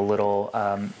getting a little,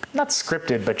 not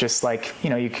scripted, but just like,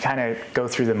 you kind of go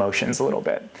through the motions a little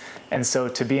bit. And so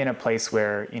to be in a place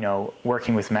where,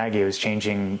 working with Maggie, I was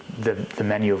changing the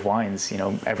menu of wines,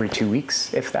 every 2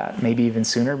 weeks, if that, maybe even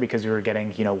sooner, because we were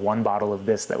getting, 1 bottle of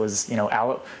this that was,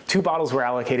 2 bottles were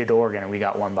allocated to Oregon and we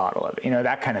got 1 bottle of it,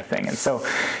 that kind of thing. And so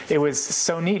it was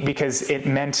so neat because it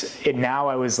meant now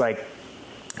I was like,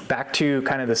 back to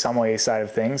kind of the sommelier side of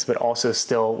things, but also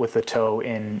still with a toe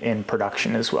in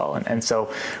production as well. And so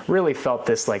really felt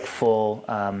this like full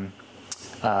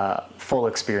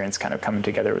experience kind of coming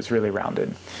together. It was really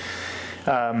rounded.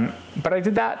 But I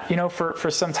did that,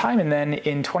 for some time. And then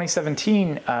in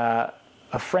 2017, a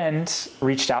friend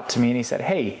reached out to me and he said,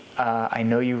 hey, I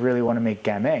know you really want to make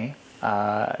Gamay.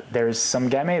 There's some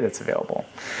Gamay that's available.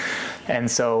 And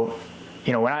so,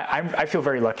 when I feel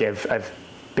very lucky. I've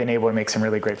been able to make some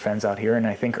really great friends out here, and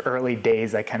I think early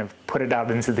days I kind of put it out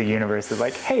into the universe as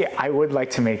like, hey, I would like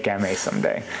to make Gamay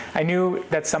someday. I knew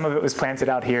that some of it was planted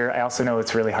out here. I also know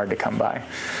it's really hard to come by.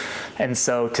 And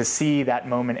so to see that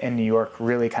moment in New York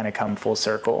really kind of come full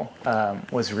circle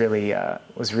was really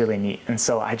neat. And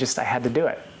so I had to do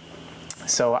it.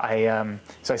 So I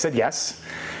said yes.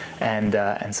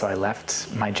 And so I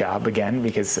left my job again,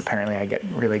 because apparently I get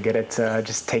really good at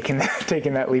just taking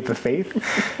that leap of faith.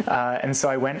 And so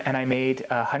I went and I made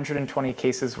 120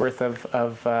 cases worth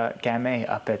of Gamay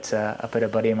up at a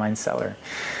buddy of mine's cellar.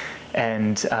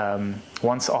 And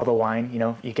once all the wine,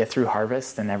 you get through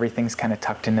harvest and everything's kind of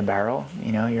tucked in the barrel,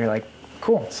 you're like,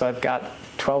 cool. So I've got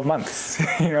 12 months,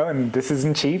 and this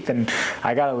isn't cheap, and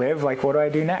I gotta live. Like, what do I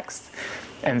do next?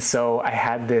 And so I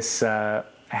had this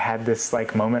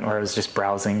like moment where I was just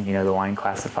browsing, the wine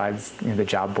classifieds, the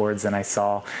job boards, and I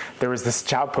saw there was this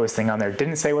job posting on there. It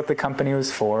didn't say what the company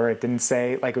was for. It didn't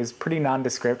say, like, it was pretty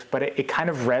nondescript, but it kind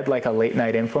of read like a late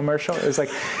night infomercial. It was like,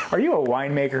 are you a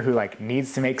winemaker who like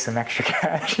needs to make some extra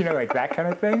cash, like that kind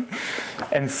of thing?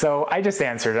 And so I just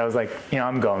answered. I was like,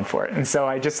 I'm going for it. And so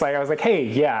I was like, hey,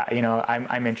 yeah,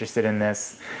 I'm interested in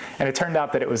this. And it turned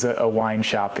out that it was a wine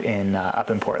shop up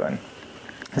in Portland.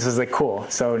 this was like, cool.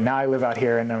 So now I live out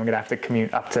here, and I'm going to have to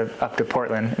commute up to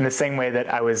Portland in the same way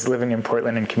that I was living in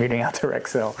Portland and commuting out to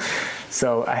Rexhill.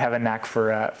 So I have a knack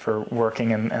for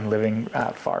working and living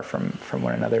far from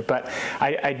one another. But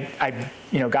I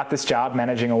got this job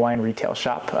managing a wine retail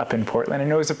shop up in Portland,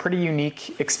 and it was a pretty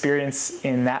unique experience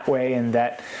in that way, in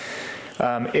that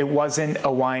it wasn't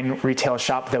a wine retail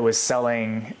shop that was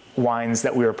selling wines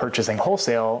that we were purchasing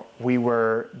wholesale. We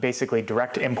were basically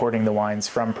direct importing the wines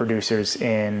from producers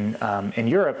in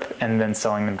Europe and then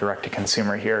selling them direct to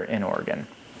consumer here in Oregon.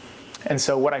 And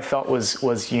so what I felt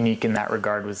was unique in that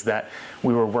regard was that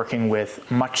we were working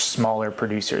with much smaller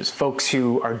producers, folks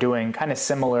who are doing kind of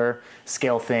similar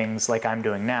scale things like I'm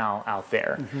doing now out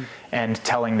there, and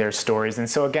telling their stories. And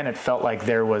so again, it felt like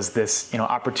there was this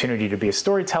opportunity to be a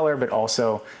storyteller, but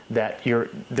also that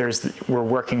we're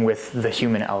working with the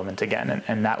human element again,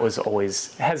 and that has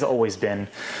always been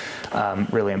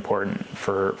really important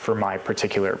for my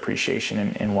particular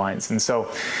appreciation in wines. And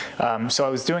so I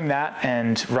was doing that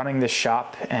and running this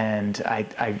shop, and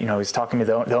I was talking to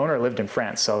the owner. Lived in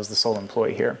France, so I was the sole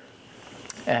employee here.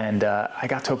 And I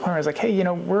got to a point where I was like, hey,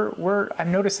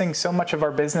 I'm noticing so much of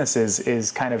our business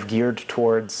is kind of geared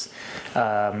towards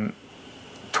our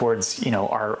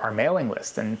mailing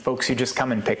list and folks who just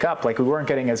come and pick up. Like, we weren't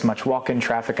getting as much walk-in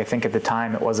traffic. I think at the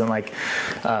time it wasn't like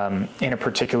in a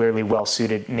particularly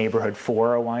well-suited neighborhood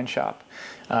for a wine shop,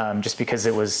 just because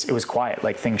it was quiet.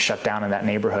 Like, things shut down in that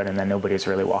neighborhood, and then nobody was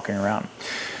really walking around.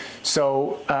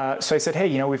 So I said,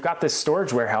 hey, we've got this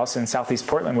storage warehouse in Southeast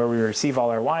Portland where we receive all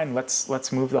our wine.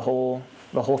 Let's move the whole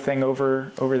thing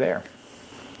over there,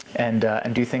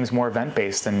 and do things more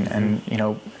event-based, and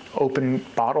open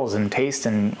bottles and taste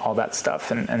and all that stuff.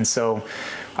 And so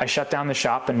I shut down the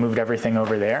shop and moved everything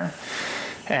over there.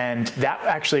 And that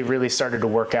actually really started to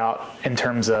work out in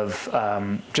terms of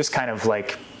just kind of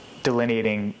like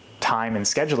delineating time and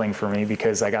scheduling for me,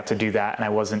 because I got to do that and I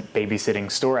wasn't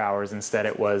babysitting store hours. Instead,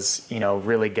 it was,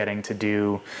 really getting to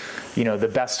do,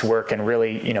 the best work and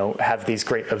really, have these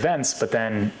great events. But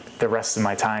then the rest of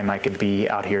my time I could be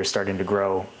out here starting to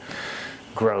grow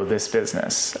this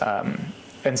business.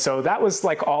 And so that was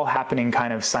like all happening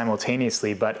kind of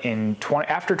simultaneously. But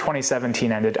after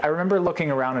 2017 ended, I remember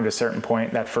looking around at a certain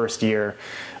point that first year,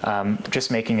 just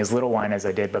making as little wine as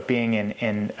I did, but being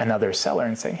in another cellar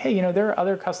and saying, hey, there are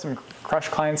other custom crush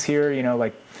clients here,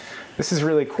 like, this is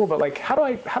really cool, but like, how do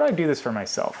I do this for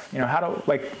myself?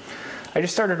 I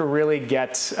just started to really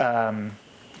get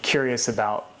curious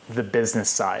about the business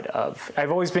side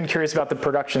I've always been curious about the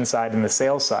production side and the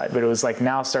sales side, but it was like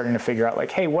now starting to figure out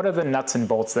like, hey, what are the nuts and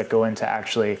bolts that go into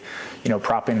actually,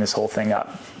 propping this whole thing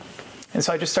up? And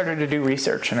so I just started to do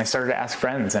research, and I started to ask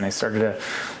friends, and I started to,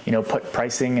 put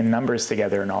pricing and numbers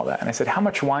together and all that. And I said, how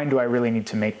much wine do I really need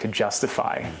to make to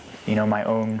justify, my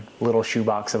own little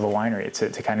shoebox of a winery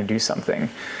to kind of do something?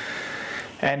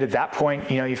 And at that point,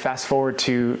 you fast forward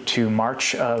to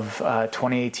March of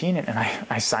 2018, and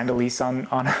I signed a lease on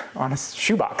a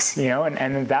shoebox, and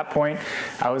at that point,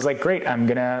 I was like, great, I'm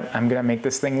gonna make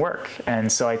this thing work.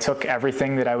 And so I took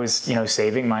everything that I was,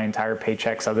 saving, my entire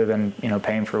paychecks, other than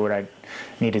paying for what I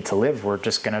needed to live, were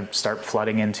just gonna start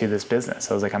flooding into this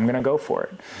business. I was like, I'm gonna go for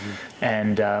it,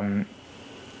 and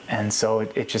so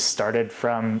it just started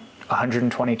from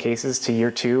 120 cases to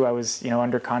year 2. I was,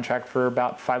 under contract for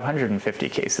about 550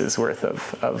 cases worth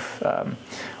of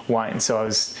wine. So I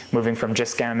was moving from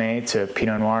just Gamay to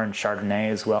Pinot Noir and Chardonnay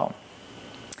as well.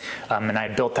 And I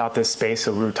built out this space.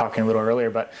 So we were talking a little earlier,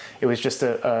 but it was just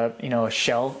a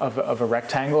shell of a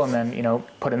rectangle, and then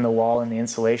put in the wall and the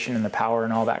insulation and the power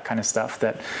and all that kind of stuff.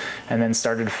 And then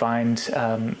started to find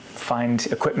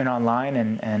equipment online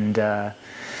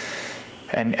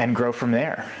and grow from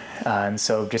there. And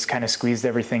so just kind of squeezed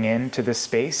everything into this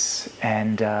space,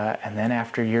 and then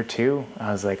after year 2,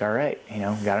 I was like, all right,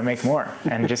 got to make more,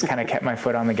 and just kind of kept my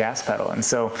foot on the gas pedal. And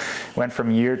so went from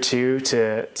year 2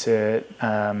 to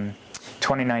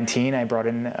 2019. I brought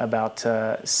in about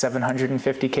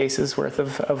 750 cases worth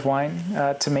of wine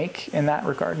to make in that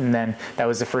regard, and then that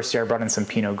was the first year I brought in some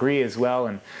Pinot Gris as well,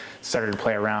 and started to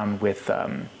play around with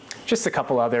just a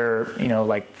couple other,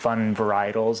 like fun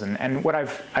varietals. And what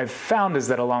I've found is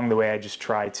that along the way, I just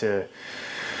try to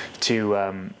keep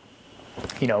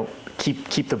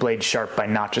the blade sharp by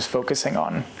not just focusing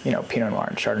on, Pinot Noir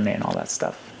and Chardonnay and all that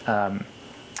stuff.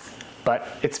 But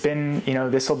it's been,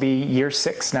 this will be year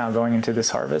 6 now going into this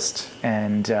harvest.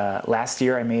 And last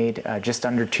year I made just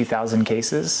under 2,000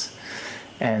 cases.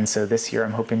 And so this year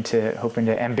I'm hoping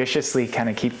to ambitiously kind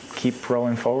of keep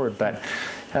rolling forward. But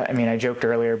I joked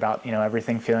earlier about,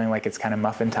 everything feeling like it's kind of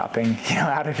muffin topping,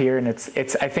 out of here. And I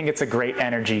think it's a great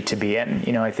energy to be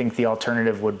in. I think the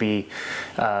alternative would be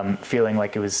feeling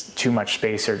like it was too much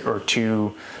space or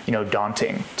too,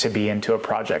 daunting to be into a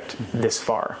project this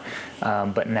far.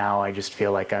 But now I just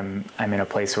feel like I'm in a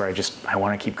place where I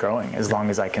want to keep growing as long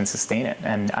as I can sustain it.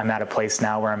 And I'm at a place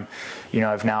now where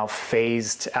I've now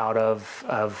phased out of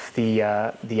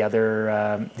the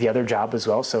other job as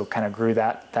well. So kind of grew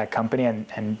that company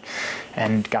and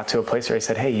got to a place where I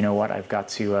said, hey, you know what? I've got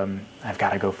to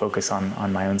go focus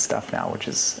on my own stuff now, which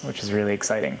is really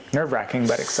exciting, nerve-wracking,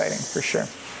 but exciting for sure.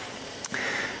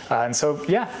 And so,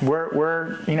 yeah,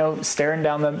 we're staring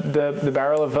down the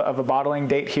barrel of a bottling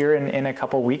date here in a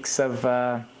couple weeks of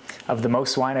the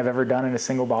most wine I've ever done in a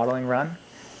single bottling run,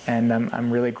 and I'm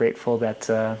really grateful that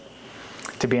to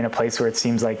be in a place where it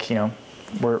seems like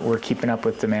we're keeping up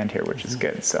with demand here, which is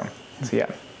good. So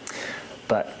yeah,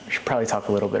 but we should probably talk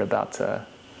a little bit about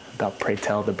Pray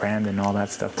Tell, the brand, and all that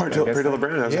stuff. Pray Tell the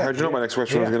brand. How'd you know my next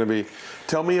question was going to be?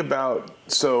 Tell me about.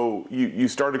 So you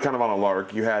started kind of on a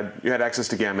lark. You had access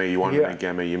to Gamay. You wanted to make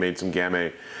Gamay. You made some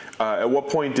Gamay. At what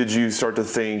point did you start to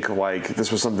think like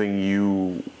this was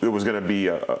something it was going to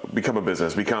become a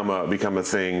business, become a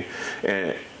thing?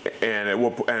 Take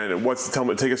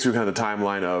us through kind of the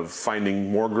timeline of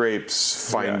finding more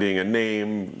grapes, finding a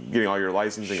name, getting all your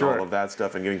licensing, all of that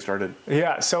stuff, and getting started.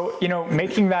 Yeah. So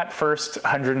making that first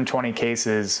 120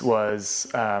 cases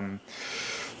was, I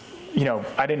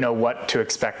didn't know what to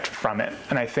expect from it,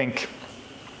 and I think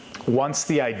once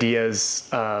the ideas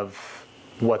of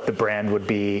what the brand would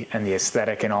be and the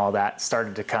aesthetic and all that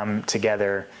started to come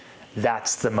together,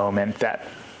 that's the moment that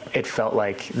it felt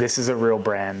like this is a real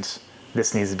brand.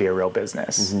 This needs to be a real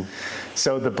business. Mm-hmm.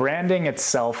 So the branding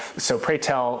itself, so Pray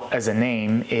Tell as a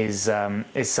name is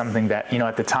something that,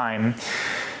 at the time,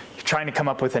 trying to come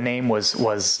up with a name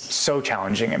was so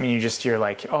challenging. I mean, you're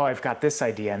like, oh, I've got this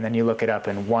idea. And then you look it up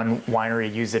and one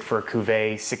winery used it for a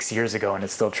cuvee 6 years ago and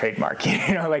it's still trademarked,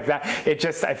 like that.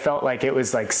 I felt like it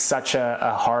was like such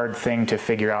a hard thing to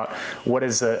figure out what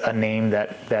is a name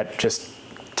that just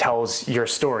tells your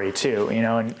story too,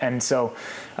 and so,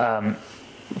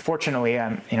 fortunately,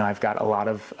 I've got a lot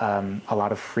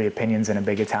of free opinions in a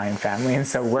big Italian family, and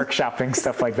so workshopping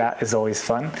stuff like that is always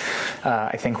fun.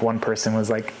 I think one person was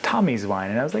like Tommy's wine,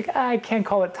 and I was like, I can't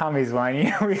call it Tommy's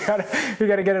wine. We gotta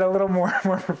get it a little more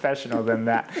professional than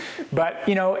that. But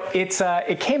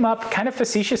it came up kind of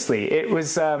facetiously. It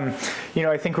was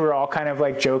I think we were all kind of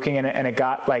like joking, and it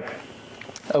got like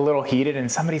a little heated,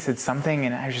 and somebody said something,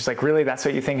 and I was just like, really, that's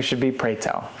what you think it should be? Pray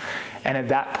Tell. And at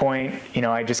that point,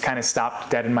 I just kind of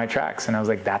stopped dead in my tracks, and I was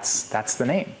like, that's the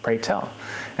name, Pray Tell.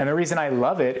 And the reason I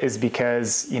love it is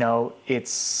because, it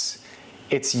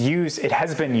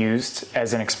has been used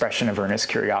as an expression of earnest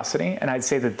curiosity, and I'd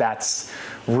say that that's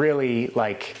really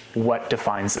like what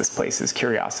defines this place is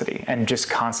curiosity and just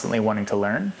constantly wanting to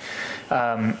learn.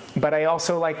 But I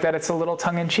also like that it's a little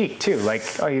tongue-in-cheek too. Like,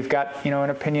 oh, you've got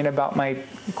an opinion about my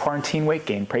quarantine weight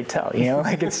gain. Pray tell.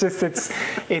 Like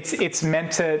it's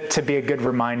meant to be a good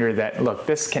reminder that look,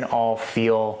 this can all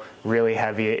feel really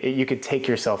heavy. You could take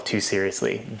yourself too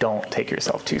seriously. Don't take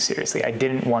yourself too seriously. I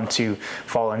didn't want to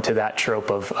fall into that trope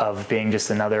of being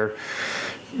just another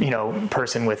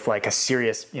person with like a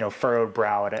serious, furrowed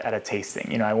brow at a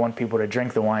tasting. I want people to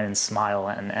drink the wine and smile,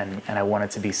 and I want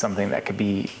it to be something that could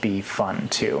be fun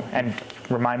too, and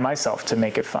remind myself to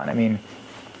make it fun. I mean,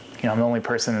 I'm the only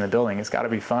person in the building. It's got to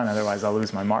be fun, otherwise I'll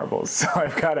lose my marbles. So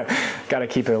I've got to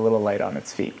keep it a little light on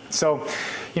its feet. So,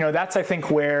 that's I think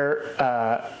where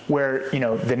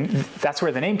that's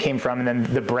where the name came from, and then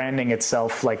the branding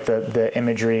itself, like the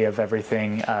imagery of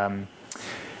everything,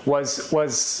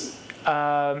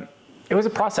 it was a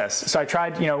process. So I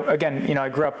tried, I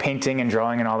grew up painting and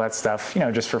drawing and all that stuff,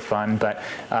 just for fun. But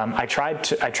I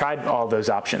tried all those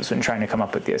options when trying to come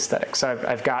up with the aesthetic. So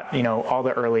I've got, all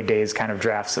the early days kind of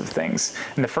drafts of things.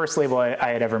 And the first label I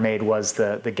had ever made was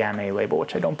the Gamay label,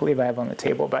 which I don't believe I have on the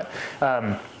table. But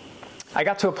I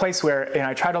got to a place where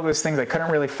I tried all those things. I couldn't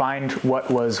really find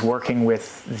what was working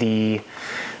with the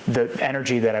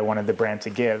energy that I wanted the brand to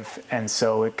give. And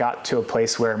so it got to a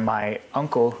place where my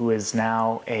uncle, who is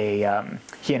now he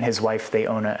and his wife, they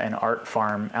own an art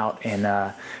farm out in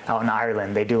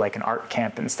Ireland. They do like an art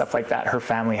camp and stuff like that. Her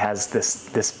family has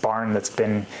this barn that's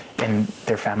been in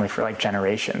their family for like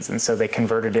generations. And so they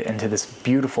converted it into this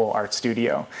beautiful art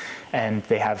studio. And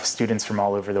they have students from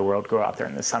all over the world go out there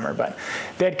in the summer. But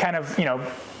they'd kind of,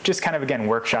 just kind of, again,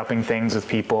 workshopping things with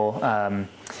people.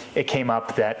 It came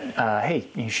up that, hey,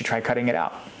 you should try cutting it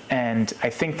out. And I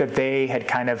think that they had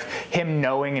kind of, him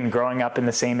knowing and growing up in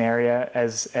the same area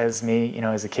as me, you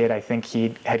know, as a kid, I think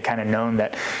he had kind of known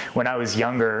that when I was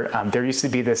younger, there used to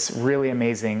be this really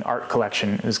amazing art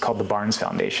collection. It was called the Barnes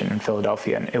Foundation in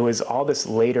Philadelphia. And it was all this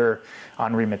later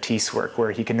Henri Matisse work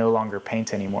where he could no longer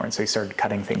paint anymore. And so he started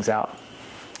cutting things out.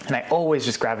 And I always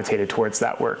just gravitated towards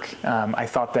that work. I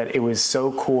thought that it was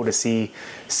so cool to see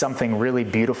something really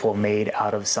beautiful made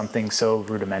out of something so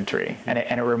rudimentary. And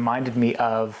it reminded me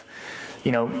of,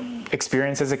 you know,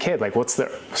 experience as a kid. Like, what's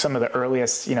some of the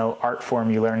earliest, you know, art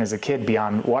form you learn as a kid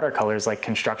beyond watercolors, like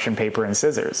construction paper and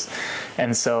scissors.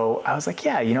 And so I was like,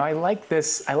 yeah, you know, I like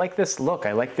this look.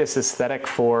 I like this aesthetic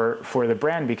for the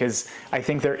brand, because I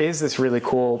think there is this really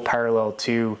cool parallel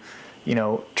to, you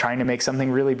know, trying to make something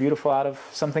really beautiful out of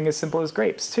something as simple as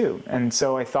grapes too. And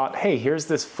so I thought, hey, here's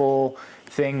this full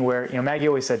thing where, you know, Maggie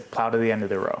always said, plow to the end of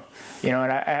the row. You know,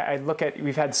 and I look at,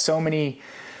 we've had so many,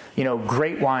 you know,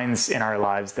 great wines in our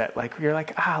lives that, like, you're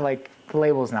like, like, the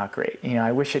label's not great. You know,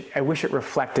 I wish it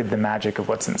reflected the magic of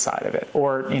what's inside of it.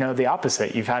 Or, you know, the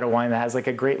opposite. You've had a wine that has like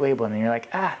a great label and you're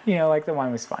like, you know, like, the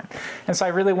wine was fine. And so I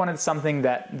really wanted something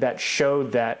that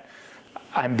showed that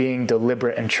I'm being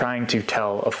deliberate and trying to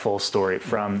tell a full story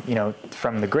from, you know,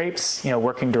 from the grapes, you know,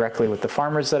 working directly with the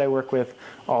farmers that I work with,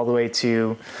 all the way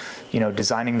to, you know,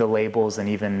 designing the labels, and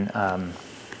even,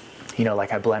 you know,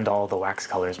 like, I blend all the wax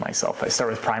colors myself. I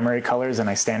start with primary colors and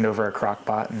I stand over a crock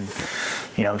pot, and,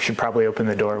 you know, should probably open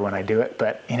the door when I do it,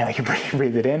 but, you know, you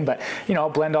breathe it in. But, you know, I'll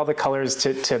blend all the colors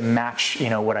to match, you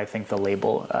know, what I think the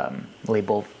label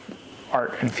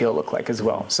art and feel look like as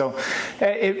well. So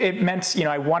it meant, you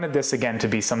know, I wanted this again to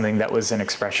be something that was an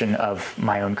expression of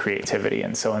my own creativity.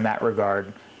 And so in that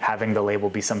regard, having the label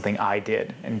be something I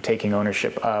did and taking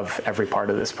ownership of every part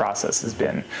of this process has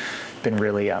been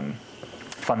really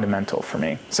fundamental for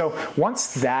me. So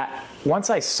once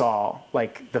I saw,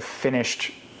 like, the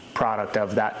finished product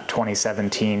of that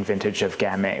 2017 vintage of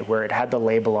Gamay, where it had the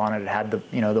label on it, it had the,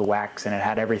 you know, the wax, and it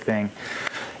had everything,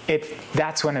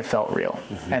 that's when it felt real.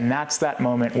 Mm-hmm. And that's that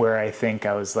moment where I think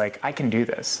I was like, I can do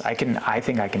this. I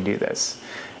think I can do this.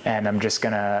 And I'm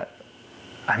gonna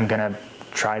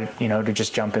try, you know, to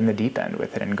just jump in the deep end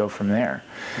with it and go from there.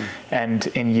 Mm-hmm. And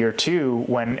in year 2,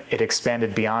 when it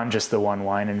expanded beyond just the one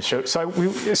wine, and so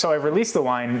I released the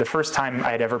wine the first time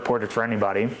I had ever poured it for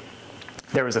anybody.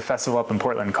 There was a festival up in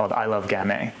Portland called I Love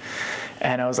Gamay.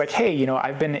 And I was like, hey, you know,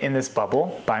 I've been in this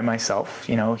bubble by myself,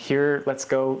 you know, here, let's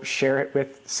go share it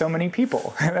with so many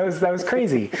people. that was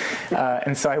crazy.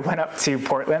 And so I went up to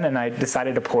Portland and I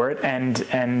decided to pour it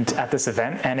and at this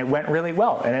event, and it went really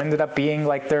well. It ended up being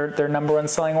like their number 1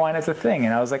 selling wine at the thing.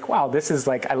 And I was like, wow, this is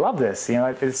like, I love this. You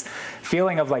know, this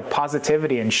feeling of like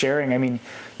positivity and sharing. I mean,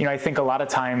 you know, I think a lot of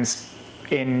times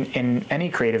in any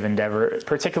creative endeavor,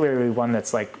 particularly one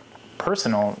that's like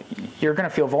personal, you're going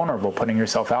to feel vulnerable putting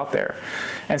yourself out there.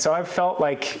 And so I felt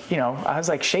like, you know, I was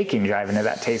like shaking driving to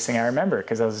that tasting, I remember,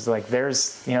 because I was like,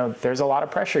 there's a lot of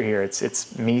pressure here.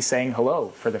 It's me saying hello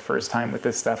for the first time with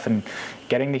this stuff and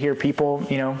getting to hear people,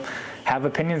 you know, have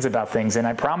opinions about things. And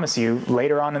I promise you,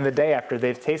 later on in the day after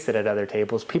they've tasted at other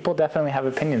tables, people definitely have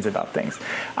opinions about things.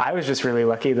 I was just really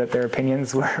lucky that their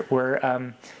opinions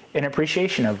were in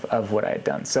appreciation of what I had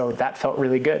done. So that felt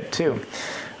really good too.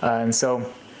 And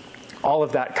so all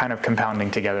of that kind of compounding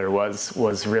together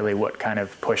was really what kind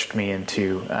of pushed me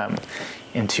into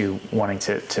wanting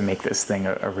to make this thing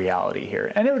a reality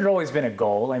here. And it had always been a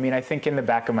goal. I mean, I think in the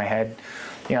back of my head,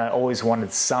 you know, I always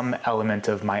wanted some element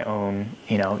of my own,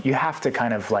 you know, you have to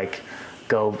kind of like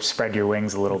go spread your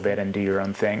wings a little bit and do your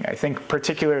own thing. I think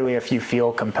particularly if you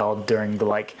feel compelled during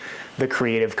the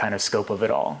creative kind of scope of it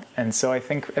all. And so I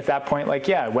think at that point, like,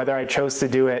 yeah, whether I chose to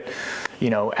do it, you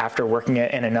know, after working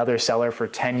in another cellar for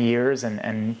 10 years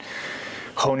and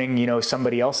honing, you know,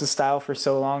 somebody else's style for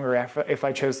so long, or if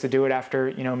I chose to do it after,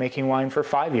 you know, making wine for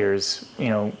 5 years, you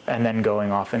know, and then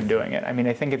going off and doing it. I mean,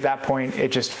 I think at that point,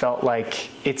 it just felt like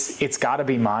it's got to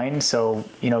be mine. So,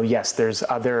 you know, yes, there's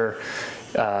other,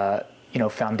 you know,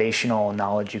 foundational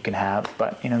knowledge you can have,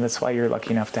 but, you know, that's why you're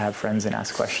lucky enough to have friends and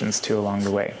ask questions too along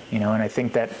the way, you know. And I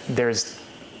think that there's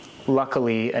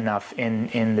luckily enough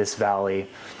in this valley,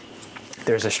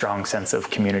 there's a strong sense of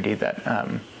community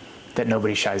that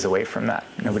nobody shies away from that.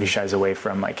 Nobody shies away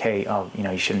from like, hey, oh, you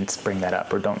know, you shouldn't bring that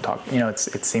up or don't talk. You know, it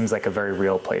seems like a very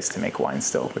real place to make wine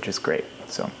still, which is great.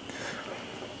 So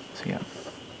yeah.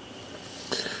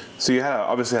 So you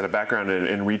obviously had a background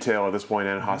in retail at this point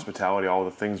and hospitality, all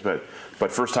the things, but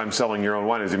first time selling your own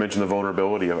wine, as you mentioned, the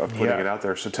vulnerability of putting it out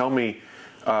there. So tell me,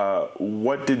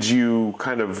 what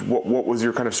was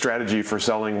your kind of strategy for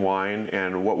selling wine,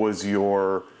 and what was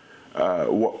your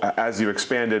as you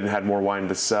expanded and had more wine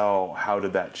to sell, how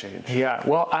did that change? Yeah,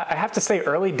 well, I have to say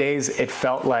early days, it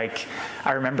felt like,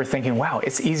 I remember thinking, wow,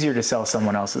 it's easier to sell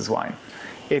someone else's wine.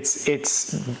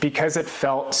 It's because it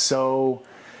felt so,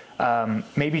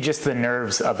 maybe just the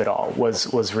nerves of it all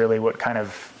was really what kind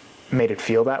of made it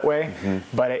feel that way. Mm-hmm.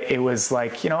 But it was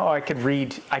like, I could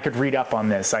read up on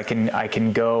this. I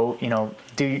can go,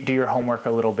 do your homework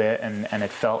a little bit. And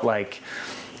it felt like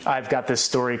I've got this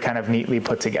story kind of neatly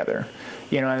put together,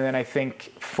 and then I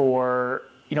think for,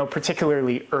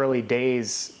 particularly early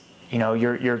days,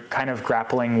 you're kind of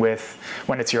grappling with,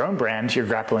 when it's your own brand, you're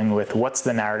grappling with what's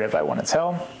the narrative I want to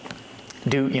tell.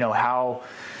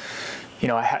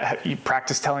 You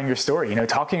practice telling your story.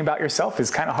 Talking about yourself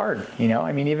is kind of hard.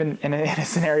 Even in a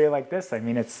scenario like this,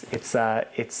 it's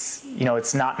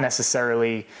not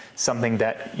necessarily something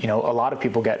that a lot of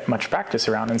people get much practice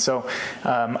around. And so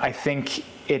I think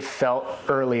it felt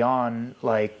early on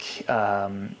like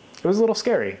it was a little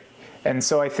scary. And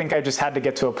so I think I just had to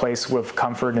get to a place with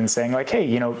comfort and saying like,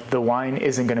 hey, the wine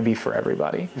isn't going to be for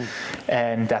everybody,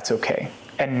 and that's okay.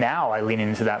 And now I lean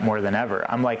into that more than ever.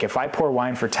 I'm like, if I pour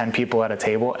wine for 10 people at a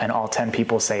table and all 10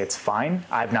 people say it's fine,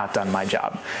 I've not done my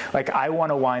job. Like, I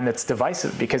want a wine that's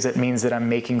divisive, because it means that I'm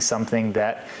making something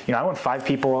that, I want 5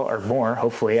 people or more,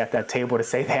 hopefully, at that table to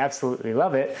say they absolutely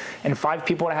love it, and 5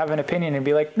 people to have an opinion and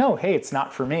be like, no, hey, it's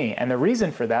not for me. And the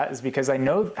reason for that is because I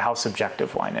know how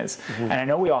subjective wine is. Mm-hmm. And I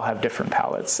know we all have different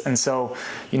palates. And so,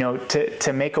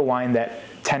 to make a wine that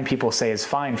 10 people say is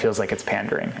fine feels like it's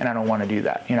pandering, and I don't want to do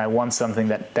that. I want something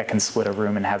that can split a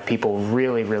room and have people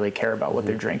really, really care about what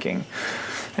they're drinking.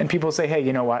 And people say, hey,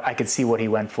 you know what, I could see what he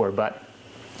went for, but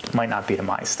might not be to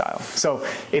my style. So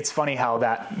it's funny how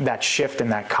that shift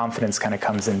and that confidence kind of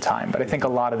comes in time. But I think a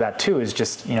lot of that too is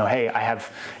just, hey,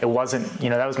 it wasn't,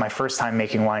 that was my first time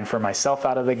making wine for myself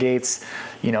out of the gates.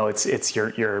 It's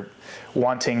you're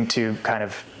wanting to kind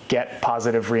of get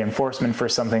positive reinforcement for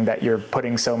something that you're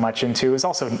putting so much into is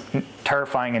also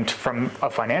terrifying, and from a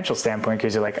financial standpoint,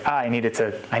 because you're like, I need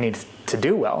to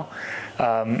do well.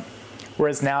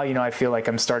 Whereas now, I feel like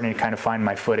I'm starting to kind of find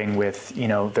my footing with,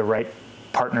 the right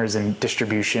partners in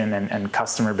distribution and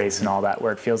customer base and all that,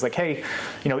 where it feels like, hey,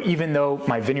 even though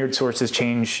my vineyard sources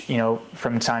change,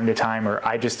 from time to time, or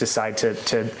I just decide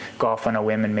to go off on a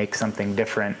whim and make something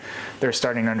different, they're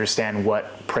starting to understand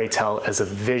what Pray Tell as a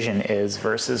vision is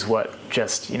versus what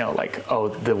just,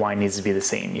 the wine needs to be the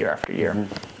same year after year.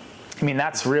 Mm-hmm.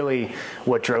 That's really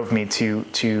what drove me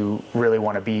to really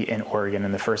want to be in Oregon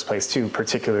in the first place too,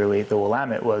 particularly the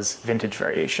Willamette, was vintage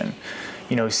variation.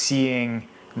 Seeing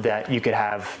that you could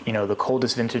have, the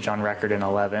coldest vintage on record in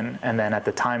 11, and then at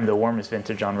the time the warmest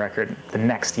vintage on record the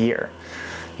next year.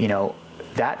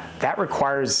 That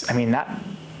requires,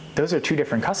 those are 2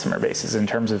 different customer bases in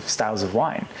terms of styles of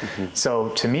wine. Mm-hmm. So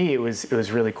to me, it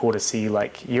was really cool to see,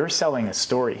 like, you're selling a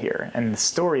story here, and the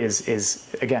story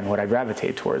is again what I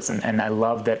gravitate towards, and I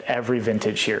love that every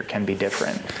vintage here can be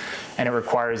different. And it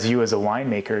requires you as a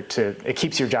winemaker it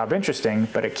keeps your job interesting,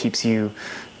 but it keeps you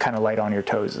kind of light on your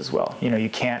toes as well. You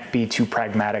can't be too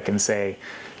pragmatic and say,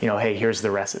 hey, here's the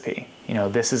recipe.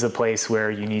 This is a place where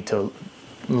you need to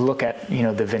look at,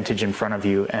 the vintage in front of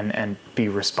you and be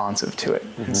responsive to it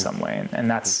in some way. And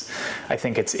that's, I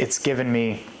think it's given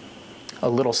me a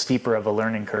little steeper of a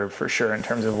learning curve for sure in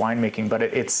terms of winemaking, but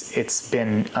it's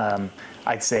been,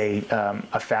 I'd say,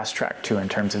 a fast track too in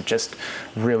terms of just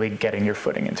really getting your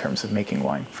footing in terms of making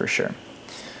wine, for sure.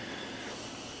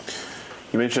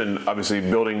 You mentioned obviously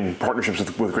building partnerships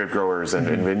with grape growers and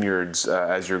vineyards.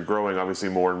 As you're growing, obviously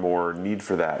more and more need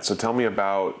for that. So tell me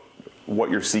about what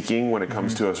you're seeking when it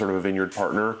comes to a sort of a vineyard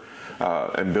partner,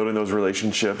 and building those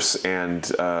relationships, and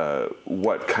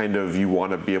what kind of you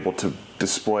want to be able to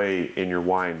display in your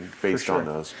wine based on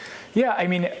those.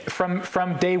 Yeah,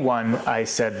 from day one, I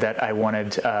said that I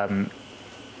wanted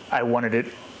it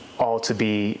all to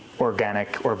be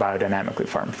organic or biodynamically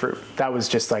farmed fruit. That was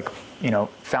just like,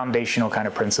 foundational kind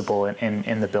of principle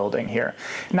in the building here.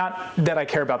 Not that I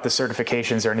care about the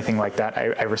certifications or anything like that.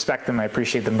 I respect them, I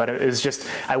appreciate them, but it was just,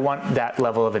 I want that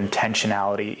level of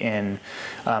intentionality in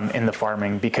the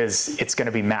farming, because it's going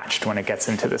to be matched when it gets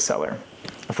into the cellar.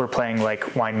 If we're playing like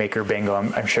winemaker bingo,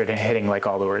 I'm sure they're hitting like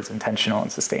all the words intentional and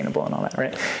sustainable and all that,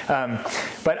 right?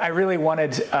 But I really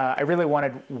wanted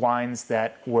wines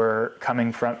that were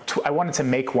coming from. I wanted to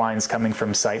make wines coming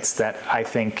from sites that I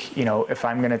think, if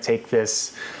I'm going to take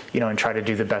this, and try to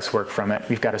do the best work from it,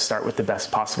 we've got to start with the best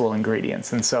possible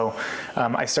ingredients. And so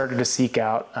I started to seek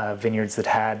out vineyards that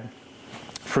had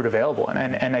fruit available,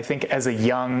 and I think as a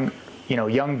young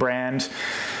brand,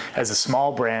 as a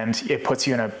small brand, it puts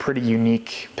you in a pretty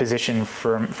unique position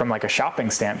from like a shopping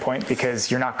standpoint,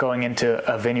 because you're not going into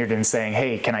a vineyard and saying,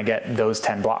 hey, can I get those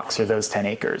 10 blocks or those 10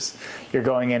 acres? You're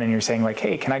going in and you're saying like,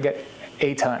 hey, can I get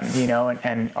a ton, you know,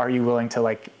 and are you willing to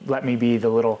like let me be the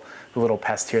little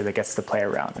pest here that gets to play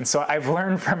around? And so I've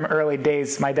learned from early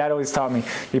days, my dad always taught me,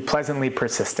 be pleasantly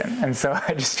persistent. And so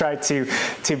I just try to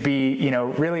be, you know,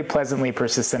 really pleasantly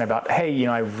persistent about, hey, you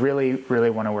know, I really,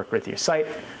 really want to work with your site.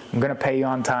 I'm going to pay you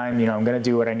on time. You know, I'm going to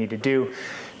do what I need to do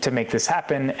to make this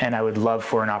happen. And I would love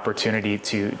for an opportunity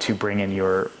to bring in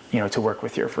your, you know, to work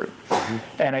with your fruit.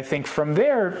 Mm-hmm. And I think from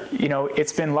there, you know,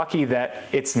 it's been lucky that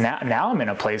it's now I'm in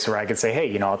a place where I could say,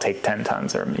 hey, you know, I'll take 10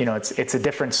 tons, or, you know, it's a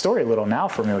different story a little now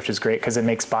for me, which is great because it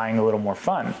makes buying a little more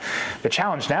fun. The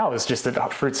challenge now is just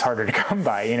that fruit's harder to come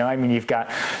by. You know, I mean, you've got,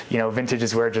 you know,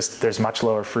 vintages where just there's much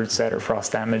lower fruit set or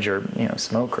frost damage or, you know,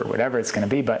 smoke or whatever it's going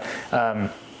to be. But,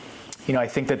 you know, I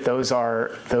think that those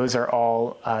are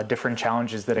all different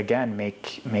challenges that again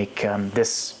make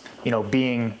this, you know,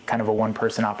 being kind of a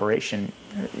one-person operation,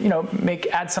 you know,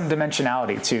 add some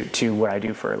dimensionality to what I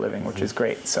do for a living, which is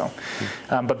great. So,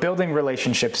 but building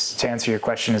relationships, to answer your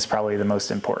question, is probably the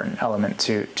most important element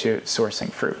to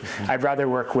sourcing fruit. Mm-hmm. I'd rather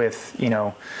work with, you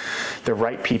know, the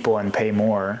right people and pay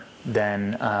more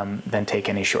than take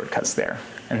any shortcuts there.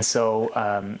 And so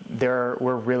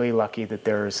we're really lucky that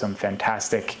there are some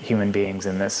fantastic human beings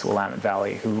in this Willamette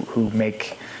Valley who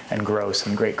make and grow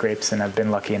some great grapes, and I've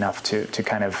been lucky enough to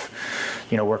kind of,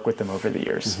 you know, work with them over the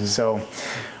years. Mm-hmm. So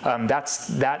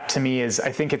that to me is,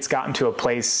 I think it's gotten to a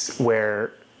place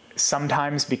where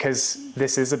sometimes, because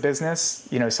this is a business,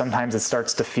 you know, sometimes it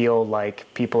starts to feel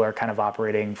like people are kind of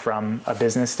operating from a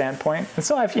business standpoint. And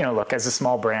so I've, you know, look, as a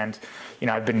small brand, you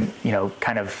know, I've been, you know,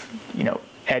 kind of, you know,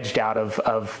 edged out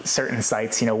of certain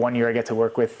sites. You know, one year I get to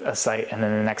work with a site, and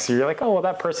then the next year you're like, oh, well,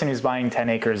 that person who's buying 10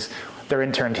 acres, their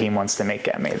intern team wants to make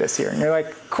Gamay this year. And you're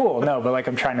like, cool, no, but like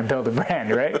I'm trying to build a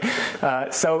brand,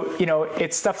 right? So, you know,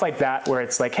 it's stuff like that where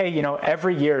it's like, hey, you know,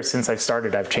 every year since I've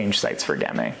started, I've changed sites for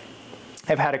Gamay.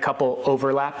 I've had a couple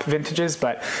overlap vintages,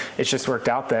 but it's just worked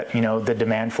out that, you know, the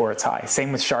demand for it's high.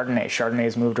 Same with Chardonnay.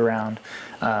 Chardonnay's moved around.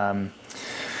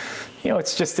 You know,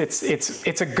 it's just,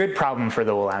 it's a good problem for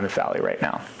the Willamette Valley right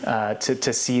now,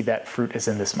 to see that fruit is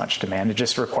in this much demand. It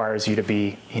just requires you to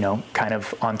be, you know, kind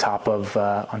of on top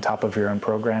of your own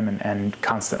program and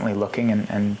constantly looking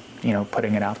and, you know,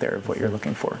 putting it out there of what you're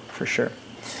looking for sure.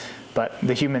 But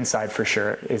the human side for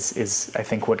sure is I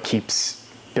think what keeps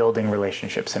building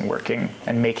relationships and working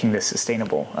and making this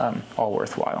sustainable all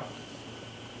worthwhile.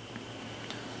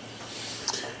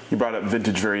 You brought up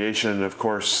vintage variation, and of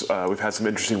course, we've had some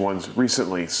interesting ones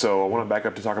recently. So I want to back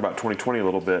up to talk about 2020 a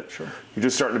little bit. Sure. You're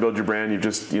just starting to build your brand. You've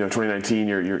just, 2019,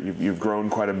 you've grown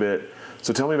quite a bit.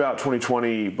 So tell me about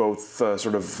 2020, both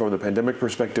sort of from the pandemic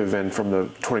perspective and from the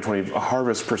 2020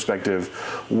 harvest perspective.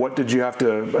 What did you have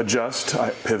to adjust,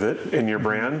 pivot in your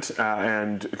brand,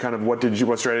 and kind of what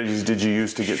strategies did you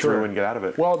use to get through and get out of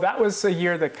it? Well, that was a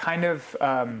year that kind of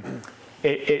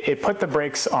it put the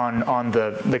brakes on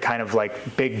the kind of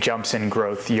like big jumps in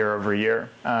growth year over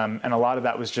year, and a lot of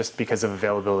that was just because of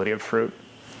availability of fruit.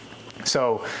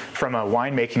 So from a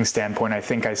winemaking standpoint, I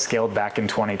think I scaled back in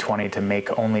 2020 to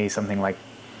make only something like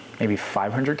maybe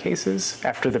 500 cases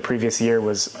after the previous year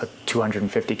was a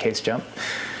 250 case jump.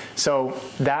 So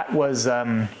that was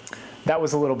a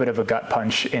little bit of a gut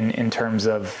punch in terms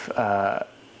of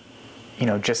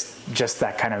just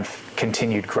that kind of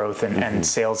continued growth and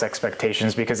sales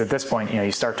expectations, because at this point,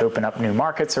 you start to open up new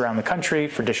markets around the country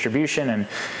for distribution, and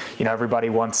everybody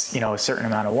wants a certain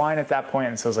amount of wine at that point.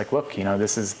 And so it's like, look,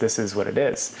 this is what it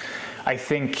is. I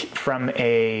think from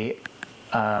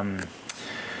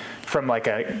like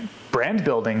a brand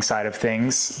building side of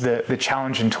things, the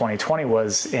challenge in 2020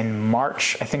 was in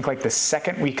March. I think like the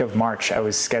second week of March, I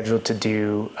was scheduled to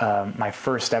do my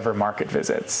first ever market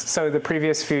visits. So the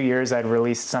previous few years, I'd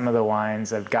released some of the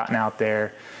wines. I've gotten out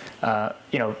there,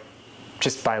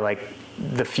 just by like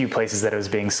the few places that it was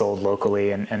being sold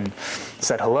locally and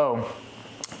said hello.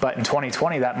 But in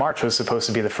 2020, that March was supposed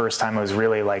to be the first time I was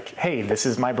really like, hey, this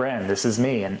is my brand, this is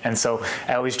me. And so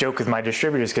I always joke with my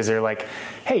distributors, because they're like,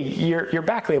 hey, your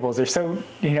back labels are so,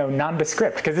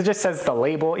 nondescript, because it just says the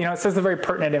label, it says the very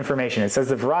pertinent information. It says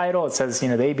the varietal, it says, the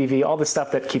ABV, all the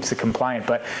stuff that keeps it compliant.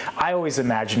 But I always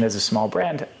imagined as a small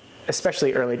brand,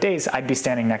 especially early days, I'd be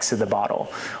standing next to the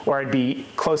bottle, or I'd be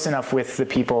close enough with the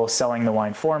people selling the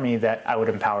wine for me that I would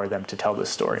empower them to tell the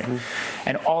story.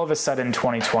 And all of a sudden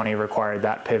 2020 required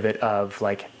that pivot of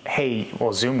like, hey,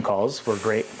 well, Zoom calls were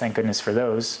great, thank goodness for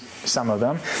those, some of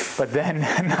them, but then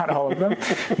not all of them.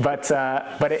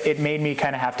 But it made me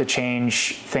kind of have to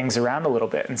change things around a little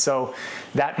bit. And so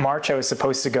that March I was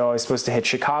supposed to hit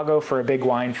Chicago for a big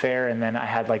wine fair, and then I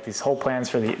had like these whole plans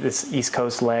for this East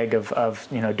Coast leg of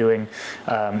doing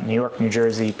New York, New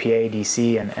Jersey, PA,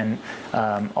 DC, and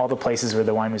all the places where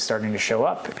the wine was starting to show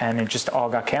up, and it just all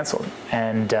got canceled.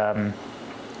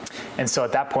 And so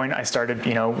at that point, I started,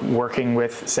 working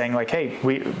with saying like, hey,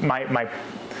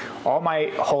 all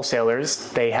my wholesalers,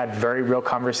 they had very real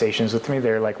conversations with me.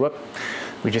 They're like, look,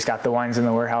 we just got the wines in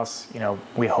the warehouse.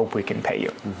 We hope we can pay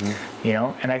you.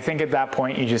 And I think at that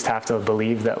point, you just have to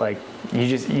believe that like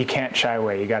you can't shy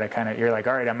away. You got to you're like,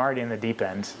 all right, I'm already in the deep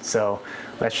end, so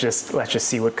let's just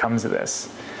see what comes of this.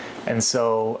 And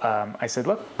so I said,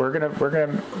 look, we're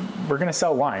gonna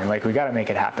sell wine. Like, we got to make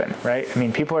it happen, right? I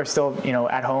mean, people are still,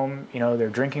 at home, they're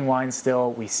drinking wine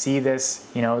still. We see this,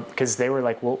 because they were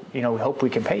like, well, we hope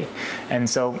we can pay. And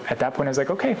so at that point, I was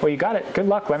like, okay, well, you got it. Good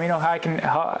luck. Let me know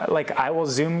I will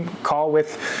Zoom call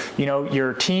with,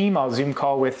 your team. I'll Zoom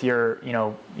call with your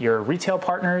retail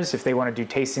partners if they want to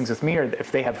do tastings with me, or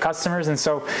if they have customers. And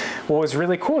so what was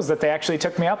really cool is that they actually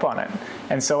took me up on it.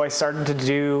 And so I started to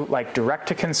do like direct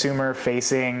to consumer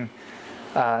facing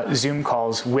Zoom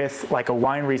calls with like a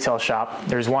wine retail shop.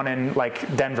 There's one in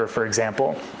like Denver, for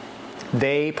example.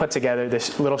 They put together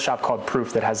this little shop called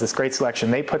Proof that has this great selection.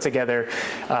 They put together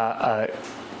a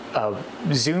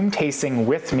Zoom tasting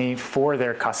with me for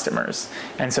their customers.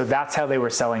 And so that's how they were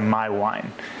selling my wine.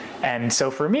 And so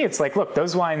for me, it's like, look,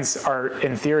 those wines are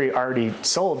in theory already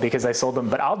sold because I sold them,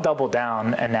 but I'll double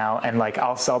down and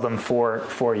I'll sell them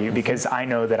for you because I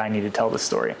know that I need to tell the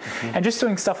story. And just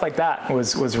doing stuff like that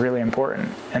was really important.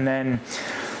 And then,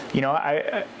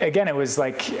 it was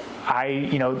like,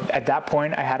 at that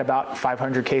point I had about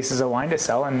 500 cases of wine to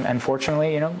sell, and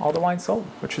fortunately, all the wine sold,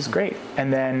 which was great.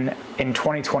 And then in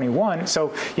 2021,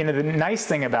 so, the nice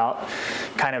thing about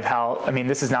kind of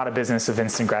this is not a business of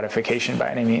instant gratification by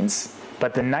any means,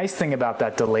 but the nice thing about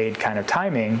that delayed kind of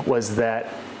timing was that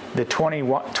the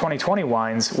 2020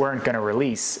 wines weren't going to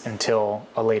release until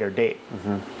a later date.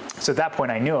 So at that point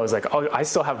I knew, I was like, oh, I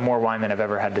still have more wine than I've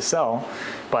ever had to sell,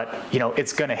 but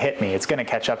it's going to hit me. It's going to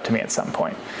catch up to me at some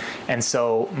point. And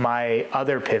so my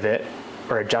other pivot,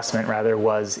 or adjustment rather,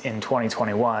 was in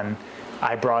 2021,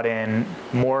 I brought in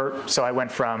more. So I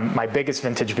went from my biggest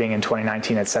vintage being in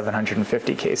 2019 at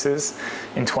 750 cases.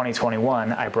 In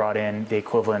 2021, I brought in the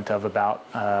equivalent of about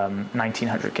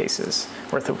 1,900 cases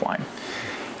worth of wine.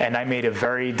 And I made a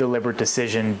very deliberate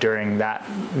decision during that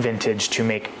vintage to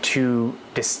make two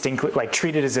distinctly,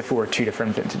 treat it as if it were two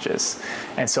different vintages.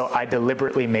 And so I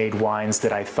deliberately made wines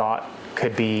that I thought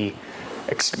could be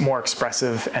more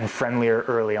expressive and friendlier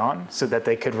early on, so that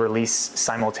they could release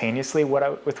simultaneously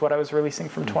with what I was releasing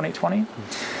from 2020.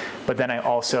 But then I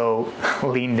also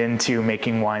leaned into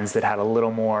making wines that had a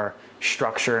little more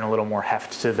structure and a little more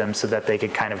heft to them, so that they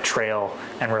could kind of trail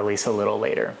and release a little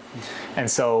later. And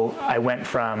so I went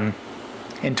from,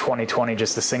 in 2020,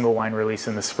 just a single wine release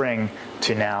in the spring,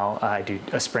 to now I do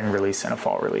a spring release and a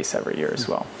fall release every year as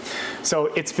well. So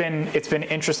it's been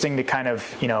interesting to kind of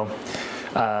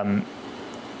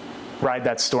ride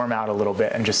that storm out a little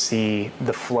bit and just see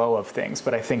the flow of things.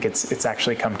 But I think it's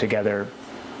actually come together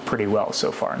pretty well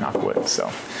so far, knock wood.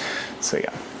 So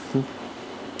yeah.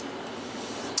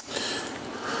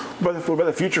 What about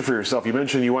the future for yourself? You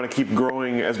mentioned you want to keep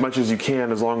growing as much as you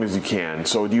can, as long as you can.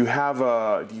 So do you have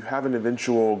an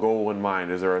eventual goal in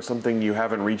mind? Is there something you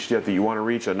haven't reached yet that you want to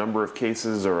reach? A number of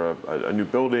cases, or a new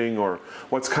building, or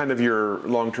what's kind of your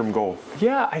long-term goal?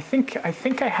 Yeah, I think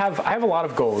I have a lot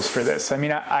of goals for this. I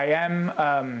mean,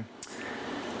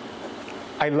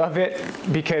 I love it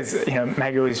because,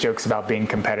 Maggie always jokes about being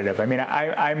competitive. I mean,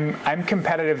 I'm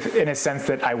competitive in a sense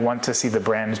that I want to see the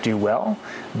brand do well,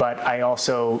 but I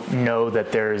also know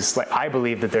that I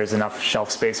believe that there's enough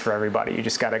shelf space for everybody. You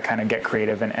just got to kind of get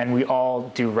creative, and we all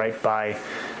do right by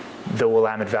the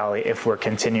Willamette Valley if we're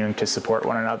continuing to support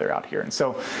one another out here. And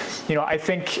so, I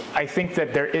think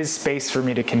that there is space for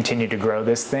me to continue to grow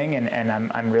this thing, and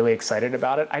I'm really excited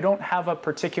about it. I don't have a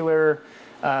particular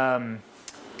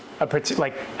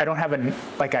I don't have an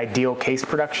ideal case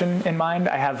production in mind.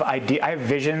 I have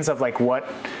visions of what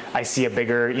I see a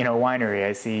bigger, winery.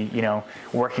 I see,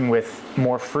 working with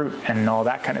more fruit and all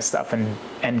that kind of stuff,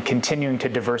 and continuing to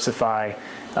diversify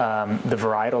the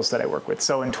varietals that I work with.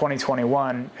 So in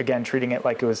 2021, again, treating it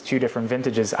like it was 2 different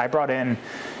vintages, I brought in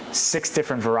 6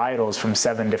 different varietals from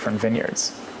 7 different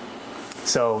vineyards.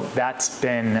 So that's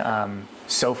been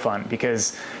so fun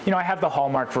because, I have the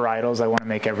hallmark varietals I want to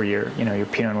make every year, your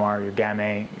Pinot Noir, your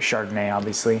Gamay, Chardonnay,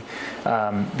 obviously,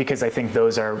 because I think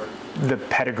those are the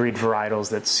pedigreed varietals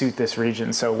that suit this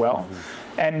region so well.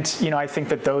 Mm-hmm. And, I think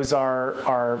that those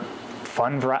are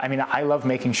fun. I love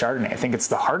making Chardonnay. I think it's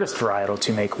the hardest varietal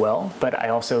to make well, but I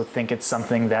also think it's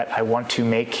something that I want to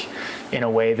make in a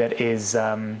way that is,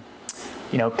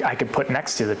 I could put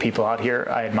next to the people out here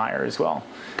I admire as well.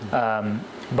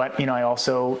 But I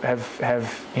also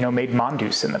have made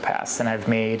Mongoose in the past, and I've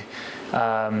made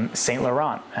Saint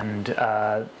Laurent and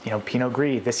Pinot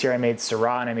Gris. This year I made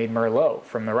Syrah and I made Merlot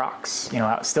from the rocks.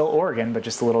 Still Oregon, but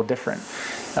just a little different.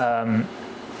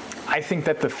 I think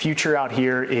that the future out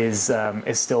here is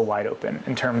still wide open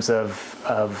in terms of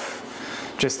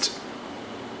just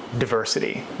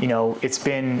diversity. It's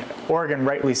been, Oregon,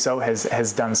 rightly so,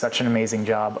 has done such an amazing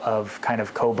job of kind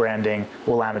of co-branding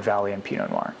Willamette Valley and Pinot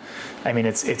Noir.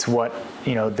 It's what,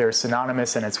 they're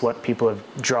synonymous, and it's what people have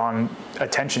drawn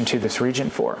attention to this region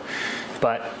for.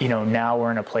 But, now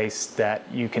we're in a place that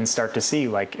you can start to see,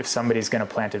 like, if somebody's going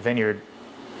to plant a vineyard,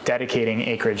 dedicating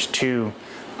acreage to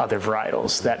other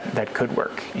varietals that could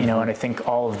work, and I think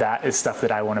all of that is stuff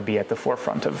that I want to be at the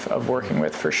forefront of working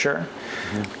with for sure.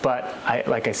 Mm-hmm. But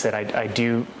like I said, I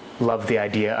do love the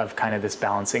idea of kind of this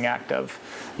balancing act of,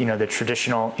 the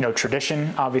traditional,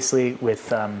 tradition, obviously,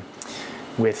 with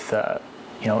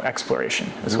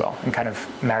exploration as well, and kind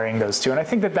of marrying those two. And I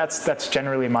think that's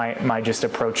generally my just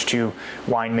approach to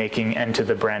winemaking and to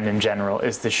the brand in general,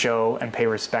 is to show and pay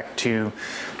respect to,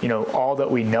 all that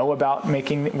we know about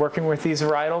working with these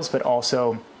varietals, but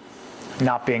also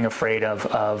not being afraid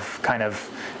of kind of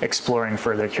exploring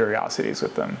further curiosities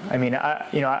with them.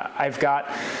 I've got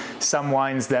some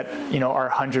wines that, are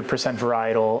 100%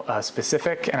 varietal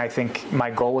specific, and I think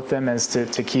my goal with them is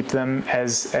to keep them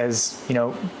as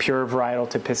pure varietal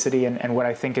typicity, and what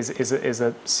I think is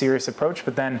a serious approach.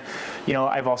 But then,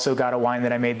 I've also got a wine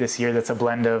that I made this year that's a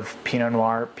blend of Pinot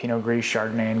Noir, Pinot Gris,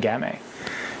 Chardonnay, and Gamay.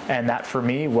 And that for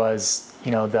me was,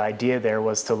 the idea there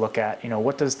was to look at,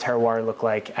 what does terroir look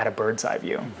like at a bird's eye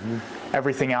view? Mm-hmm.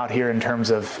 Everything out here in terms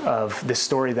of the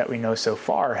story that we know so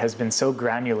far has been so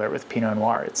granular with Pinot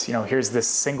Noir. It's, here's this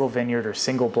single vineyard or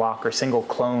single block or single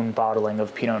clone bottling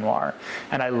of Pinot Noir.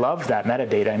 And I love that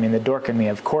metadata. The dork in me,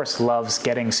 of course, loves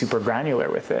getting super granular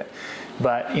with it.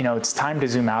 But, it's time to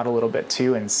zoom out a little bit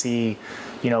too and see,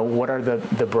 what are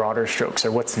the broader strokes,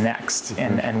 or what's next,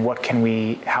 mm-hmm.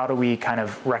 and how do we kind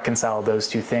of reconcile those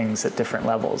two things at different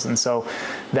levels? And so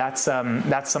that's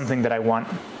something that I want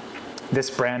this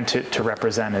brand to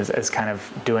represent, as kind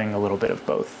of doing a little bit of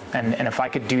both. And if I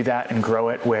could do that and grow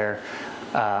it where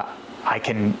I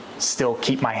can still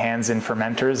keep my hands in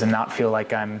fermenters and not feel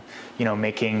like I'm,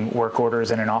 making work orders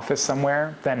in an office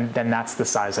somewhere, then that's the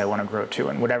size I want to grow to.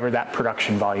 And whatever that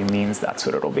production volume means, that's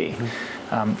what it'll be.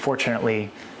 Mm-hmm.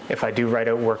 Fortunately, if I do write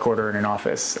a work order in an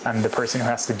office, I'm the person who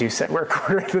has to do said work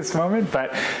order at this moment.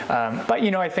 But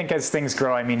I think as things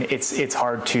grow, it's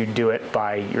hard to do it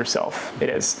by yourself. It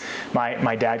is.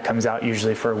 My dad comes out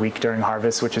usually for a week during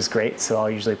harvest, which is great. So I'll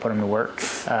usually put him to work.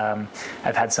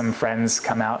 I've had some friends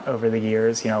come out over the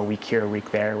years, a week here, a week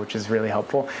there, which is really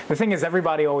helpful. The thing is,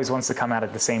 everybody always wants to come out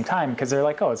at the same time because they're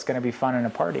like, oh, it's going to be fun and a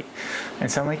party. And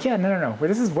so I'm like, yeah, no. Well,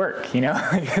 this is work, we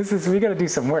got to do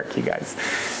some work, you guys.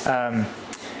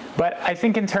 But I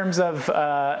think in terms of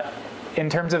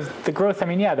the growth,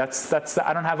 that's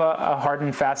I don't have a hard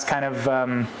and fast kind of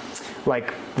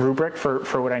rubric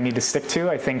for what I need to stick to.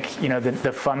 I think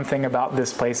the fun thing about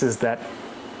this place is that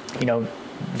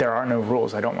there are no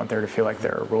rules. I don't want there to feel like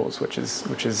there are rules, which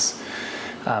is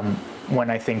when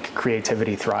I think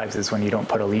creativity thrives, is when you don't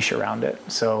put a leash around it.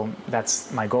 So that's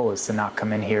my goal, is to not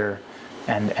come in here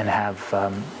and have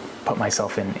put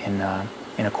myself in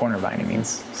a corner by any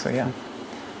means. So yeah.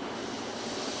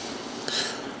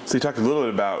 So you talked a little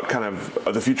bit about kind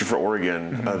of the future for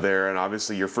Oregon mm-hmm. There, and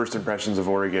obviously your first impressions of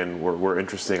Oregon were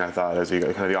interesting, I thought, as kind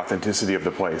of the authenticity of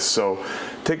the place. So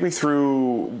take me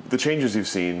through the changes you've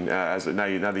seen now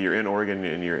that you're in Oregon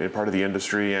and you're in part of the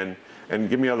industry, and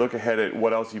give me a look ahead at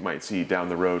what else you might see down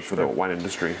the road for the wine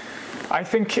industry. I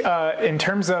think in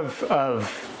terms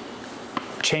of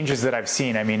changes that I've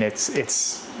seen, it's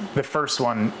the first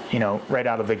one, right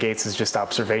out of the gates is just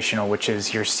observational, which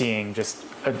is you're seeing just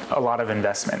a lot of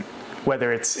investment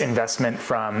whether it's investment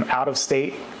from out of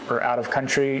state or out of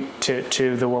country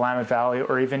to the Willamette Valley,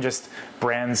 or even just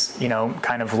brands,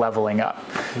 kind of leveling up,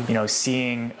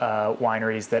 seeing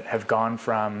wineries that have gone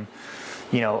from,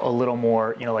 a little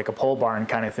more, like a pole barn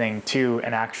kind of thing to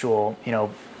an actual,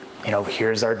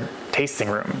 here's our tasting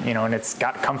room, and it's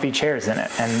got comfy chairs in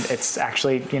it, and it's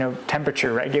actually,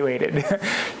 temperature regulated.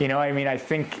 I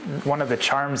think one of the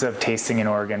charms of tasting in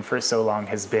Oregon for so long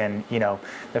has been,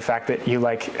 the fact that you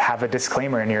have a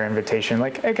disclaimer in your invitation,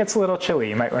 like it gets a little chilly,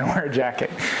 you might want to wear a jacket,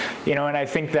 and I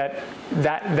think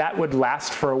that would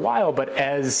last for a while, but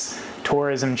as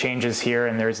tourism changes here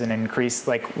and there's an increase,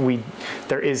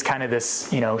 there is kind of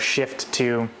this, shift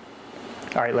to,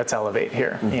 all right, let's elevate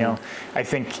here. I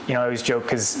think, I always joke,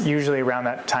 because usually around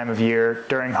that time of year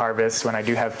during harvest, when I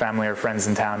do have family or friends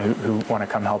in town who want to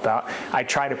come help out, I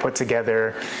try to put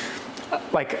together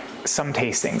some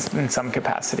tastings in some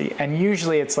capacity. And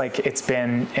usually it's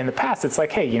been in the past, it's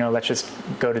hey, let's just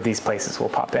go to these places, we'll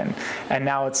pop in. And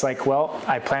now it's well,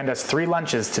 I planned us 3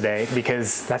 lunches today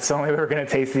because that's the only way we're going to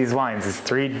taste these wines. It's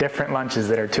 3 different lunches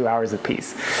that are 2 hours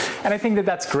apiece. And I think that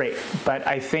that's great. But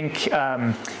I think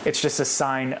it's just a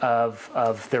sign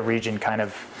of the region kind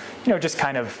of, just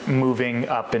kind of moving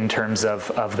up in terms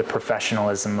of the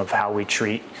professionalism of how we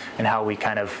treat and how we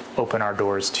kind of open our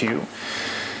doors to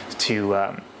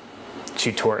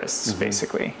tourists,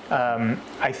 basically.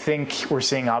 I think we're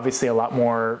seeing obviously a lot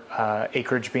more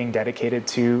acreage being dedicated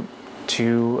to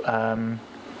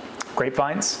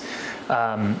grapevines.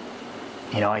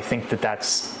 I think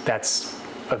that's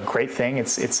a great thing.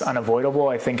 It's unavoidable.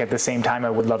 I think at the same time, I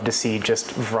would love to see just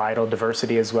varietal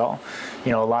diversity as well.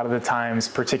 A lot of the times,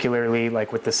 particularly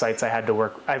with the sites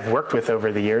I've worked with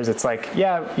over the years, it's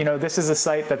this is a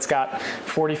site that's got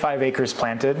 45 acres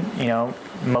planted,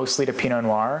 mostly to Pinot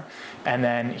Noir. And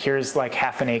then here's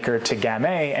half an acre to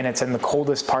Gamay, and it's in the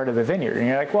coldest part of the vineyard. And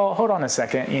you're well, hold on a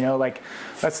second,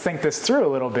 let's think this through a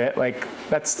little bit.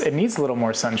 It needs a little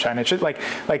more sunshine. It should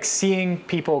seeing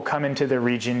people come into the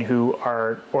region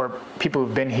or people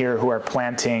who've been here who are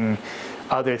planting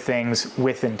other things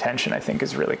with intention, I think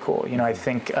is really cool. I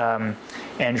think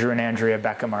Andrew and Andrea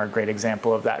Beckham are a great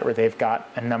example of that, where they've got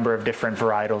a number of different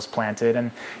varietals planted,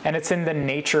 and it's in the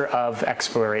nature of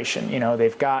exploration.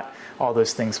 They've got all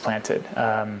those things planted.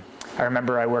 I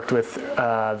remember I worked with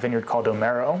a vineyard called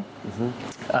Omero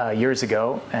years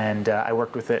ago, and I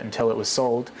worked with it until it was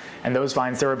sold. And those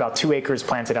vines, there were about 2 acres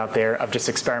planted out there of just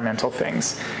experimental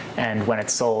things. And when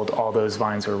it's sold, all those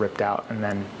vines were ripped out and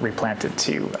then replanted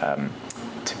to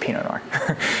Pinot Noir.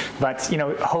 But,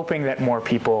 hoping that more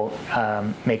people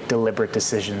make deliberate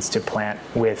decisions to plant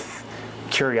with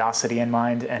curiosity in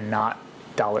mind and not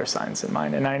dollar signs in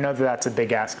mind. And I know that that's a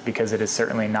big ask, because it is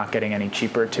certainly not getting any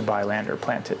cheaper to buy land or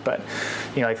plant it. But,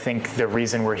 I think the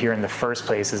reason we're here in the first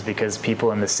place is because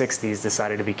people in the 60s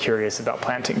decided to be curious about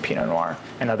planting Pinot Noir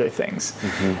and other things.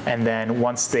 And then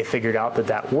once they figured out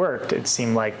that worked, it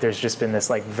seemed like there's just been this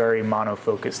very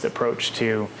mono-focused approach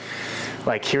to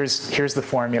here's the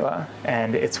formula,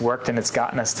 and it's worked and it's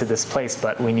gotten us to this place,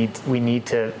 but we need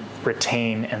to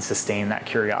retain and sustain that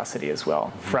curiosity as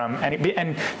well.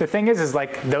 And the thing is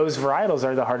those varietals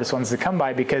are the hardest ones to come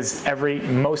by, because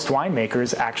most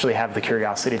winemakers actually have the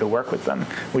curiosity to work with them.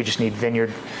 We just need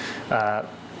vineyard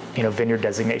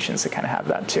designations to kind of have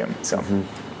that too.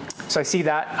 So I see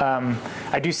that.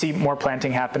 I do see more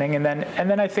planting happening, and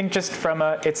then I think just from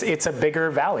it's a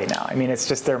bigger valley now. It's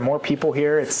just there are more people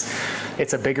here.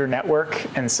 It's a bigger network,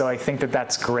 and so I think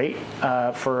that's great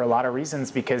for a lot of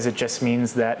reasons, because it just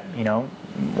means that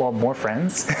more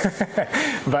friends.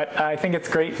 But I think it's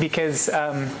great because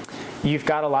you've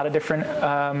got a lot of different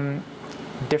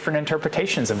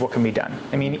interpretations of what can be done.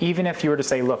 Even if you were to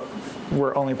say, look,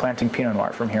 we're only planting Pinot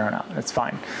Noir from here on out, that's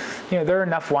fine. There are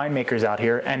enough winemakers out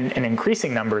here, and an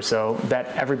increasing number, so that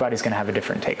everybody's going to have a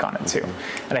different take on it too.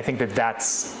 And I think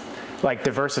that's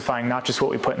diversifying not just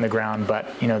what we put in the ground,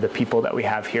 but the people that we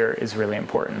have here is really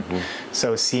important.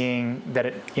 So seeing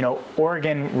that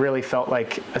Oregon really felt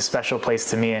like a special place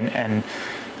to me, and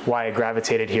why I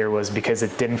gravitated here was because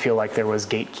it didn't feel like there was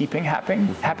gatekeeping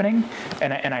happening.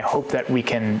 And I hope that we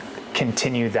can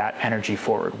continue that energy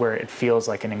forward, where it feels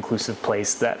like an inclusive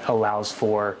place that allows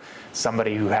for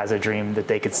somebody who has a dream that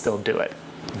they could still do it.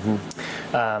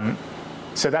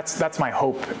 So that's my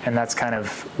hope, and that's kind of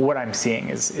what I'm seeing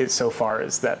is so far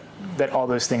is that all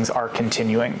those things are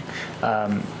continuing.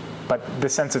 But the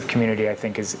sense of community, I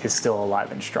think, is still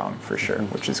alive and strong for sure,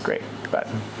 which is great. But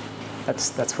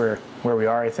that's where we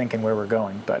are, I think, and where we're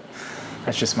going. But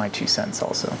that's just my 2 cents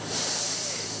also.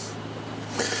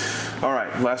 All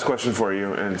right, last question for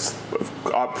you, and it's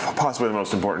possibly the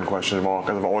most important question of all,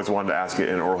 because I've always wanted to ask it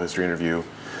in an oral history interview.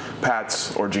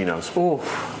 Pat's or Geno's? Ooh,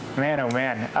 man, oh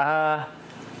man.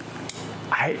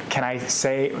 Can I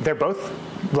say they're both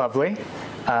lovely?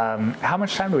 How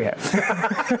much time do we have? We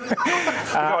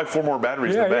got like 4 more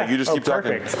batteries in the bag. You just keep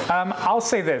talking. I'll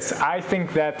say this. I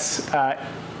think that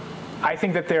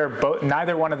they're both.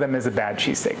 Neither one of them is a bad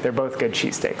cheesesteak. They're both good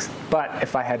cheesesteaks. But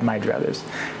if I had my druthers,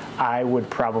 I would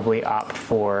probably opt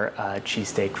for a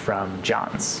cheesesteak from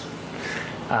John's.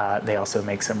 They also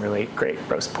make some really great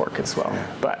roast pork as well. Yeah.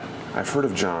 But I've heard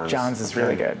of John's. John's is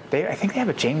really good. I think they have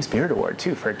a James Beard Award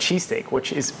too for a cheesesteak,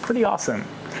 which is pretty awesome.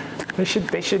 That should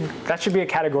be a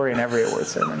category in every award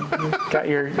ceremony. You got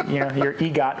your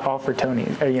EGOT all for Tony,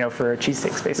 for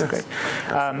cheesesteaks basically.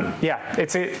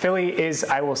 Yes. Philly is,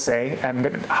 I will say,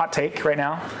 hot take right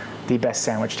now, the best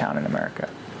sandwich town in America.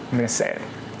 I'm going to say it.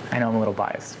 I know I'm a little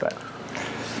biased, but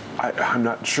I'm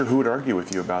not sure who would argue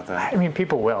with you about that. I mean,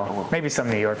 people will. Maybe some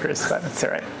New Yorkers, but it's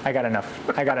all right. I got enough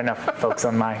folks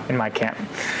in my camp.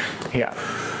 Yeah.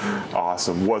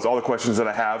 Awesome. Was all the questions that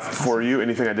I have for you.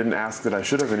 Anything I didn't ask that I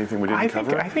should have? Anything we didn't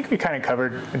cover? I think we kind of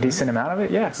covered a decent amount of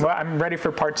it. Yeah. Well, I'm ready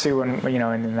for part 2, and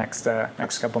in the next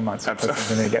couple months, we'll put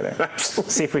something together.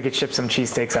 See if we could ship some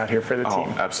cheesesteaks out here for the team.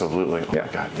 Absolutely. Oh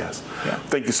my God, yes. Yeah.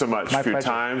 Thank you so much for your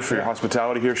time, for your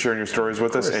hospitality here, sharing your stories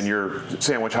with us, and your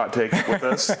sandwich hot take with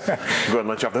us. Go ahead and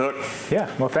let you off the hook. Yeah.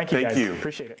 Well, thank you guys. Thank you.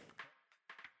 Appreciate it.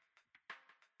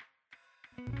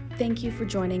 Thank you for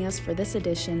joining us for this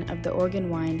edition of the Oregon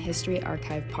Wine History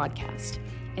Archive podcast.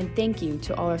 And thank you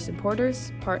to all our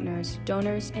supporters, partners,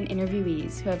 donors, and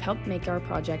interviewees who have helped make our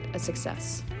project a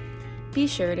success. Be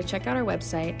sure to check out our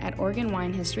website at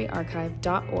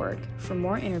OregonWineHistoryArchive.org for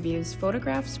more interviews,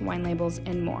 photographs, wine labels,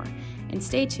 and more. And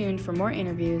stay tuned for more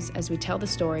interviews as we tell the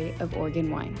story of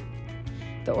Oregon wine.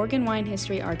 The Oregon Wine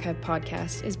History Archive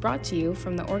podcast is brought to you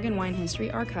from the Oregon Wine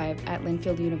History Archive at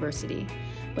Linfield University,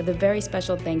 with a very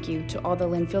special thank you to all the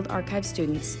Linfield Archive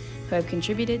students who have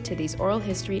contributed to these oral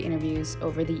history interviews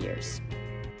over the years.